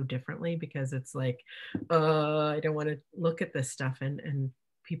have it so differently because it's like, I don't want to look at this stuff. And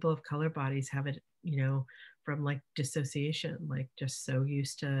people of color bodies have it, from like dissociation, like just so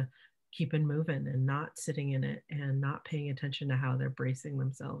used to keeping moving and not sitting in it and not paying attention to how they're bracing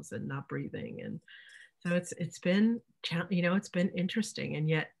themselves and not breathing. And so it's been, it's been interesting. And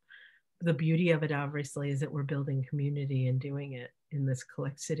yet the beauty of it obviously is that we're building community and doing it in this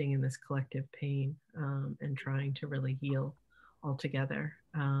sitting in this collective pain, and trying to really heal all together.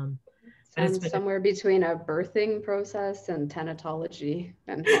 Sounds somewhere between a birthing process and thanatology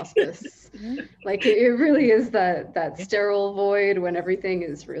and hospice. Like it really is that sterile void when everything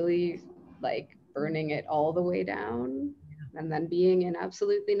is really like burning it all the way down, and then being in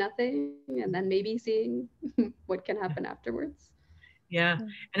absolutely nothing, and then maybe seeing what can happen afterwards. Yeah.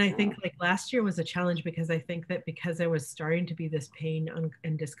 And I think like last year was a challenge because I think that because there was starting to be this pain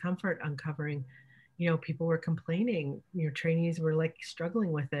and discomfort uncovering, people were complaining, trainees were like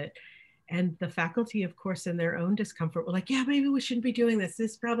struggling with it. And the faculty, of course, in their own discomfort were like, yeah, maybe we shouldn't be doing this.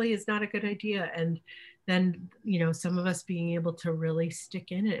 This probably is not a good idea. And then, some of us being able to really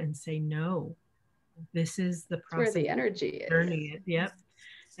stick in it and say, no, this is the process. Where the energy is. Yep.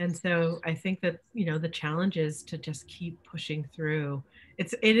 And so I think that, the challenge is to just keep pushing through.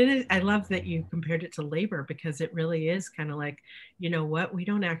 It is, I love that you compared it to labor, because it really is kind of like, what, we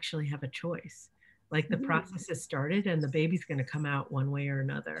don't actually have a choice. Like the process has started and the baby's going to come out one way or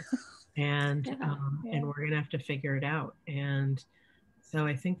another. And, and we're going to have to figure it out. And so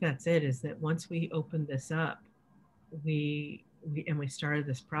I think that's it, is that once we open this up, we started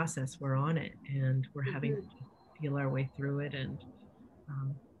this process, we're on it, and we're having to feel our way through it. And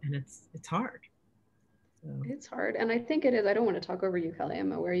it's hard. So. It's hard. And I think it is, I don't want to talk over you, Kelly,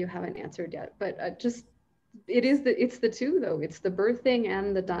 I'm aware you haven't answered yet, but it's the two though. It's the birthing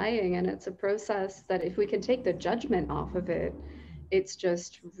and the dying. And it's a process that if we can take the judgment off of it, it's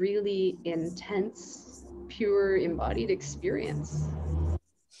just really intense, pure embodied experience.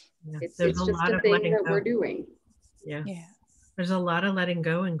 Yeah. It's just a thing that we're doing. Yeah. There's a lot of letting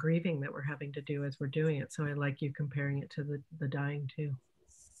go and grieving that we're having to do as we're doing it. So I like you comparing it to the dying too.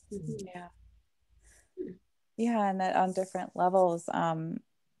 Yeah, and that on different levels,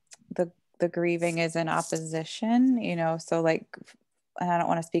 the grieving is in opposition, so like, and I don't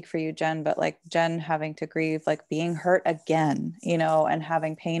want to speak for you, Jen, but like Jen having to grieve, like being hurt again, and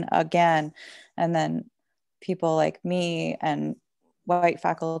having pain again. And then people like me and white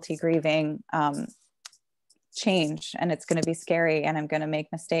faculty grieving change, and it's going to be scary and I'm going to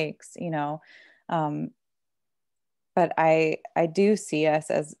make mistakes, but I do see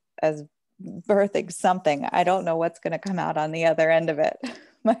us as birthing something. I don't know what's going to come out on the other end of it.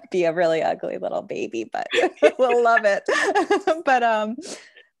 Might be a really ugly little baby, but we'll love it. but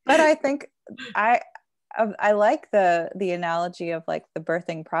I think I like the analogy of like the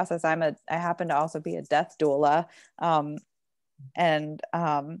birthing process. I happen to also be a death doula, and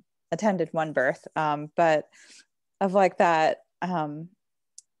attended one birth, but of like that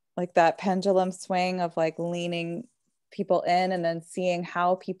pendulum swing of like leaning people in and then seeing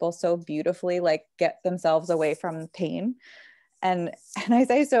how people so beautifully like get themselves away from pain. And I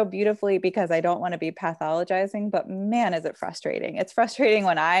say so beautifully because I don't want to be pathologizing, but man, is it frustrating. It's frustrating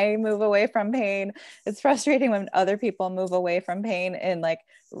when I move away from pain. It's frustrating when other people move away from pain in like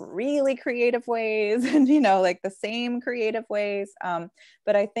really creative ways and, like the same creative ways.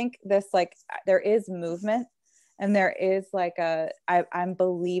 But I think this, like, there is movement and there is like I'm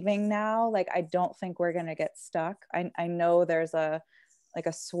believing now, like, I don't think we're going to get stuck. I know there's a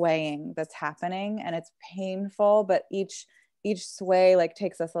swaying that's happening and it's painful, but each sway like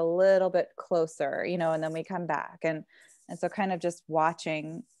takes us a little bit closer, and then we come back. And so kind of just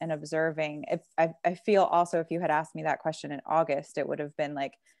watching and observing. If I feel also, if you had asked me that question in August, it would have been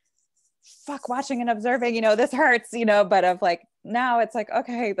like, fuck, watching and observing, this hurts, but of like, now it's like,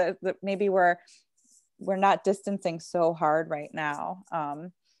 okay, maybe we're not distancing so hard right now.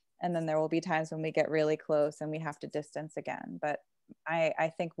 And then there will be times when we get really close and we have to distance again. But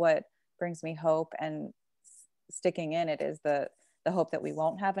I think what brings me hope and sticking in it is the hope that we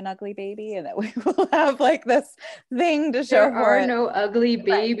won't have an ugly baby, and that we will have like this thing to show There for are it. no ugly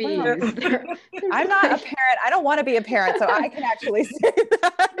babies. I'm not a parent. I don't want to be a parent, so I can actually say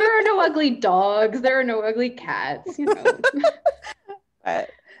that. There are no ugly dogs. There are no ugly cats, you know. But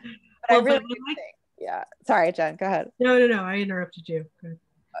I really do think, yeah. Sorry, Jen, go ahead. No, I interrupted you. Good.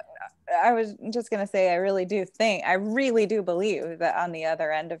 I was just going to say, I really do believe that on the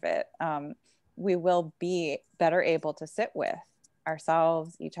other end of it, we will be better able to sit with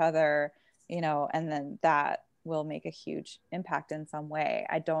ourselves, each other, you know, and then that will make a huge impact in some way.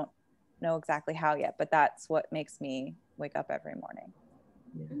 I don't know exactly how yet, but that's what makes me wake up every morning.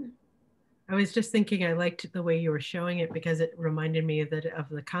 Yeah. I was just thinking, I liked the way you were showing it because it reminded me of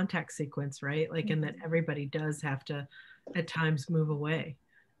the contact sequence, right? Like, and that everybody does have to at times move away,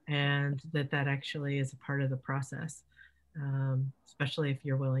 and that actually is a part of the process, especially if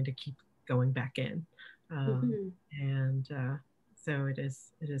you're willing to keep going back in. And so it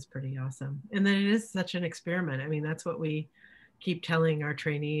is pretty awesome. And then it is such an experiment. I mean, that's what we keep telling our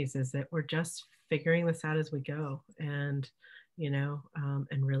trainees, is that we're just figuring this out as we go. And you know,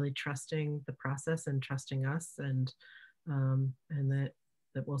 and really trusting the process and trusting us, and that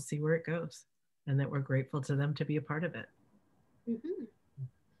we'll see where it goes, and that we're grateful to them to be a part of it. Mm-hmm.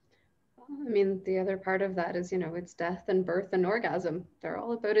 Well, I mean, the other part of that is, you know, it's death and birth and orgasm. They're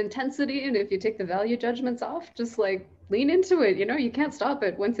all about intensity, and if you take the value judgments off, just like lean into it. You know, you can't stop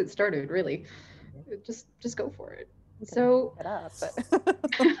it once it started, really. Just go for it. So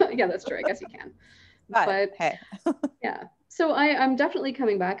yeah, that's true. I guess you can. But hey. Yeah. So I'm definitely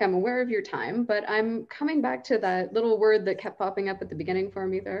coming back. I'm aware of your time, but I'm coming back to that little word that kept popping up at the beginning for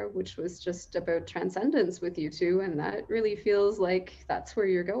me there, which was just about transcendence with you two. And that really feels like that's where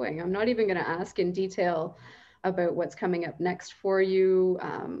you're going. I'm not even going to ask in detail about what's coming up next for you,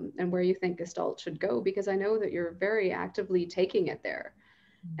 and where you think Gestalt should go, because I know that you're very actively taking it there.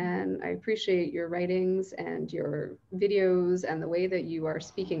 And I appreciate your writings and your videos and the way that you are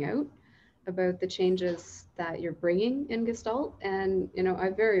speaking out about the changes that you're bringing in Gestalt. And, you know,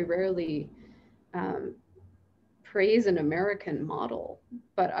 I very rarely praise an American model,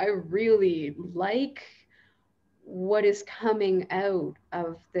 but I really like what is coming out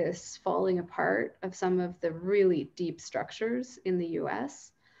of this falling apart of some of the really deep structures in the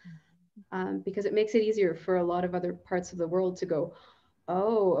US, because it makes it easier for a lot of other parts of the world to go,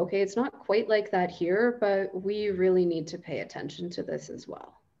 oh, okay, it's not quite like that here, but we really need to pay attention to this as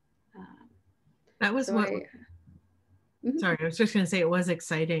well. That was sorry, I was just going to say, it was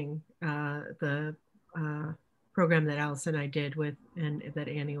exciting, the program that Alice and I did with, and that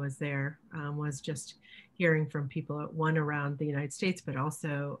Annie was there, was just hearing from people, one around the United States, but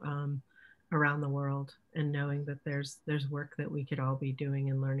also around the world, and knowing that there's work that we could all be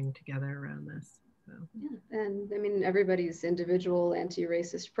doing and learning together around this. So. Yeah, and I mean, everybody's individual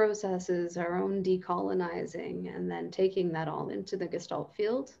anti-racist processes, our own decolonizing, and then taking that all into the Gestalt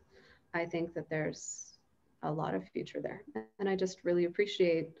field. I think that there's a lot of future there. And I just really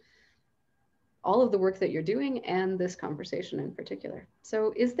appreciate all of the work that you're doing and this conversation in particular.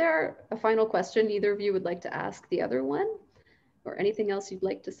 So is there a final question either of you would like to ask the other one, or anything else you'd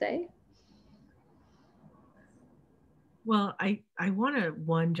like to say? Well, I want to,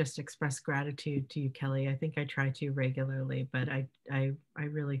 just express gratitude to you, Kelly. I think I try to regularly, but I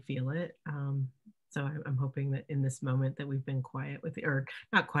really feel it. So I'm hoping that in this moment that we've been quiet or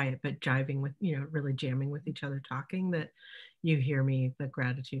not quiet, but jiving with, you know, really jamming with each other, talking, that you hear me, the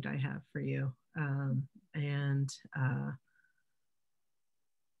gratitude I have for you.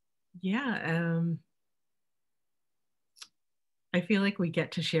 I feel like we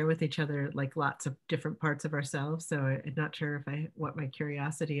get to share with each other like lots of different parts of ourselves. So I'm not sure what my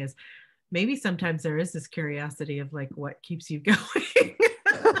curiosity is. Maybe sometimes there is this curiosity of like, what keeps you going?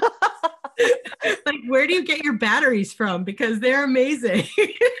 Like, where do you get your batteries from? Because they're amazing.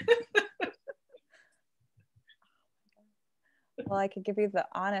 Well, I could give you the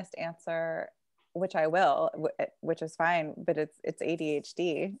honest answer, which I will, which is fine, but it's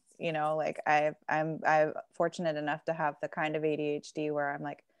ADHD. You know, like I'm fortunate enough to have the kind of ADHD where I'm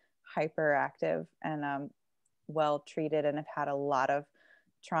like hyperactive and well treated, and have had a lot of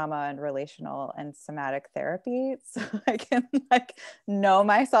trauma and relational and somatic therapy, so I can like know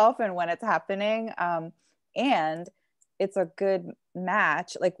myself and when it's happening. And it's a good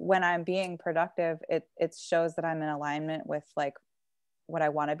match. Like when I'm being productive, it shows that I'm in alignment with like what I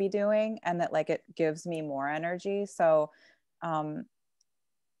want to be doing, and that like it gives me more energy. So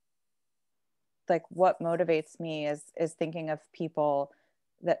like what motivates me is thinking of people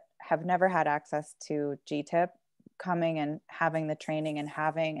that have never had access to GTIP coming and having the training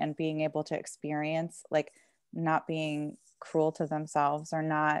and being able to experience like not being cruel to themselves or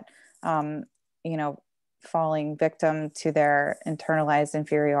not, you know, falling victim to their internalized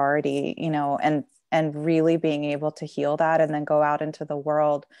inferiority, you know, and really being able to heal that and then go out into the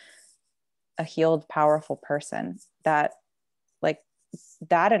world a healed, powerful person. That like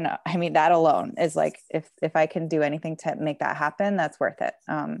that, and I mean that alone is like, if I can do anything to make that happen, that's worth it.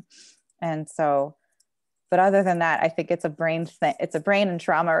 And so, but other than that, I think it's a brain thing. It's a brain and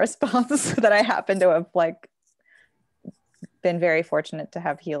trauma response that I happen to have like been very fortunate to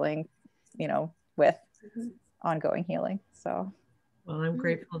have healing, you know, with ongoing healing. So, well, I'm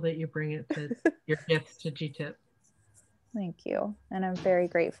grateful that you bring it to your gifts to GTIP. Thank you. And I'm very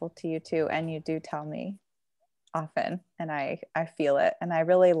grateful to you too. And you do tell me often, and I feel it. And I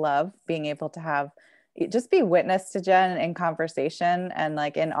really love being able to have, just be witness to Jen in conversation and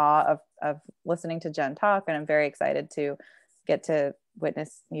like in awe of listening to Jen talk. And I'm very excited to get to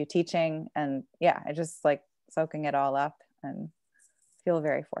witness you teaching. And yeah, I just like soaking it all up and feel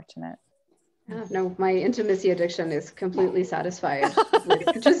very fortunate. Yeah, no, my intimacy addiction is completely satisfied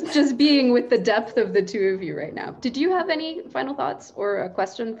with just being with the depth of the two of you right now. Did you have any final thoughts or a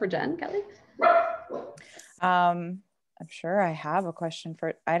question for Jen, Kelly? I'm sure I have a question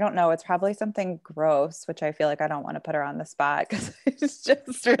for, I don't know. It's probably something gross, which I feel like I don't want to put her on the spot because it's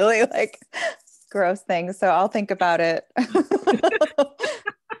just really like gross things. So I'll think about it.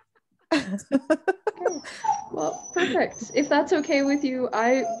 Well, perfect. If that's okay with you,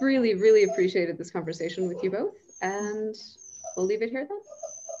 I really, really appreciated this conversation with you both, and we'll leave it here then.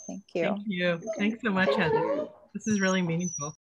 Thank you. Thank you. Okay. Thanks so much, Thank Heather. you. This is really meaningful.